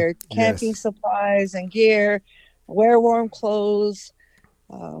 bring your camping supplies and gear, wear warm clothes.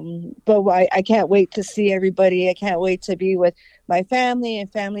 But I can't wait to see everybody. I can't wait to be with my family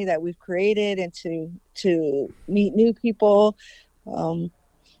and family that we've created, and to meet new people. I'm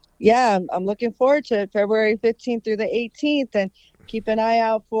looking forward to it, February 15th through the 18th, and keep an eye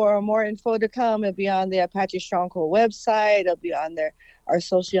out for more info to come. It'll be on the Apache Stronghold website. It'll be on our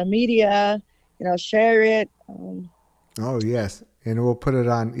social media. Share it. Oh, yes. And we'll put it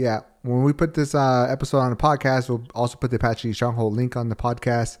on. Yeah. When we put this episode on the podcast, we'll also put the Apache Stronghold link on the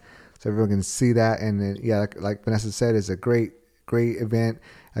podcast so everyone can see that. And then, like Vanessa said, it's a great event,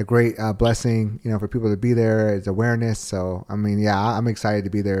 a great blessing, for people to be there. It's awareness. So, I'm excited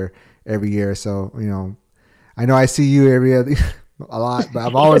to be there every year. So, I know I see you a lot, but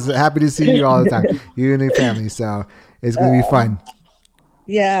I'm always happy to see you all the time, you and your family. So it's going to be fun.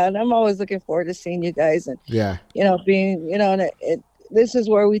 Yeah, and I'm always looking forward to seeing you guys, and being, this is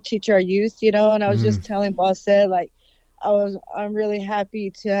where we teach our youth, and I was just telling Boss Ed, like, I'm really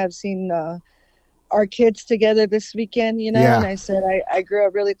happy to have seen our kids together this weekend, and I said I grew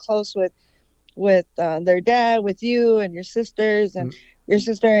up really close with their dad, with you and your sisters and your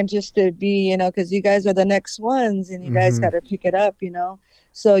sister, and just to be, because you guys are the next ones, and you guys got to pick it up,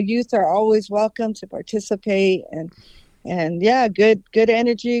 so youth are always welcome to participate, and good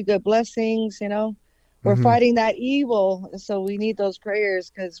energy, good blessings. We're fighting that evil, so we need those prayers,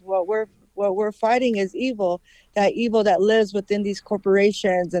 because what we're fighting is evil. That evil that lives within these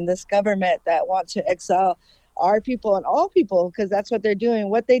corporations and this government that want to exile our people and all people, because that's what they're doing.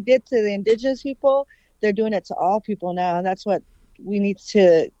 What they did to the indigenous people, they're doing it to all people now, and that's what we need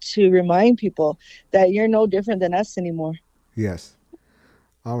to remind people, that you're no different than us anymore. Yes.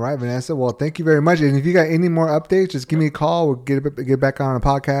 All right, Vanessa. Well, thank you very much. And if you got any more updates, just give me a call. We'll get back on a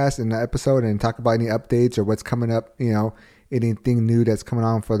podcast in the episode and talk about any updates or what's coming up, anything new that's coming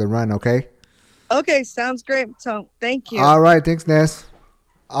on for the run, okay? Okay, sounds great. So thank you. All right, thanks, Ness.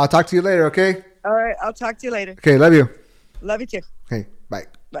 I'll talk to you later, okay? All right, I'll talk to you later. Okay, love you. Love you too. Okay, bye.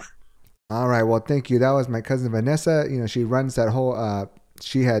 Bye. All right, well, thank you. That was my cousin Vanessa. She runs that whole,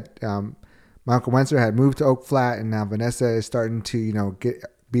 she had, my Uncle Wencer had moved to Oak Flat, and now Vanessa is starting to,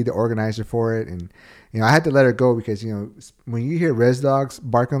 be the organizer for it. And I had to let her go because when you hear res dogs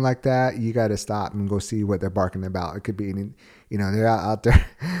barking like that, you got to stop and go see what they're barking about. It could be any, they're out there,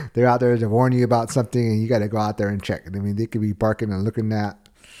 they're out there to warn you about something, and you got to go out there and check. I mean, they could be barking and looking at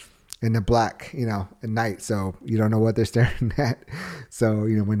in the black, at night, so you don't know what they're staring at. So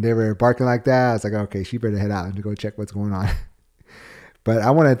when they were barking like that, I was like, okay, she better head out and go check what's going on. But I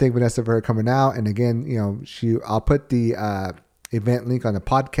want to thank Vanessa for her coming out. And again, I'll put the event link on the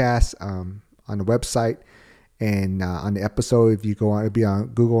podcast, on the website, and on the episode. If you go on, it'll be on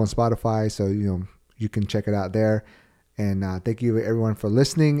Google and Spotify, so you can check it out there. And thank you everyone for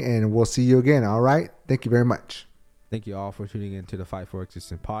listening, and we'll see you again. All right, thank you very much. Thank you all for tuning in to the Fight for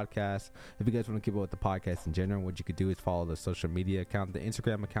Existence podcast. If you guys want to keep up with the podcast in general, what you could do is follow the social media account. The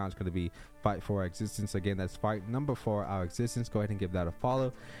Instagram account is going to be Fight for Our Existence. Again, that's Fight number 4 Our Existence. Go ahead and give that a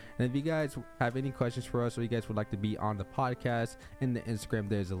follow. And if you guys have any questions for us, or you guys would like to be on the podcast, in the Instagram,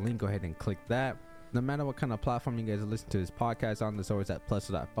 there's a link. Go ahead and click that. No matter what kind of platform you guys are listening to this podcast on, there's always that plus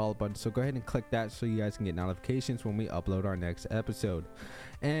or that follow button. So go ahead and click that so you guys can get notifications when we upload our next episode.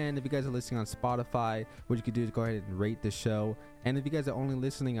 And if you guys are listening on Spotify, what you can do is go ahead and rate the show. And if you guys are only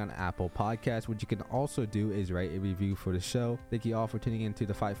listening on Apple Podcasts, what you can also do is write a review for the show. Thank you all for tuning in to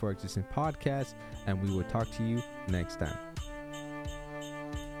the Fight for Existence podcast, and we will talk to you next time.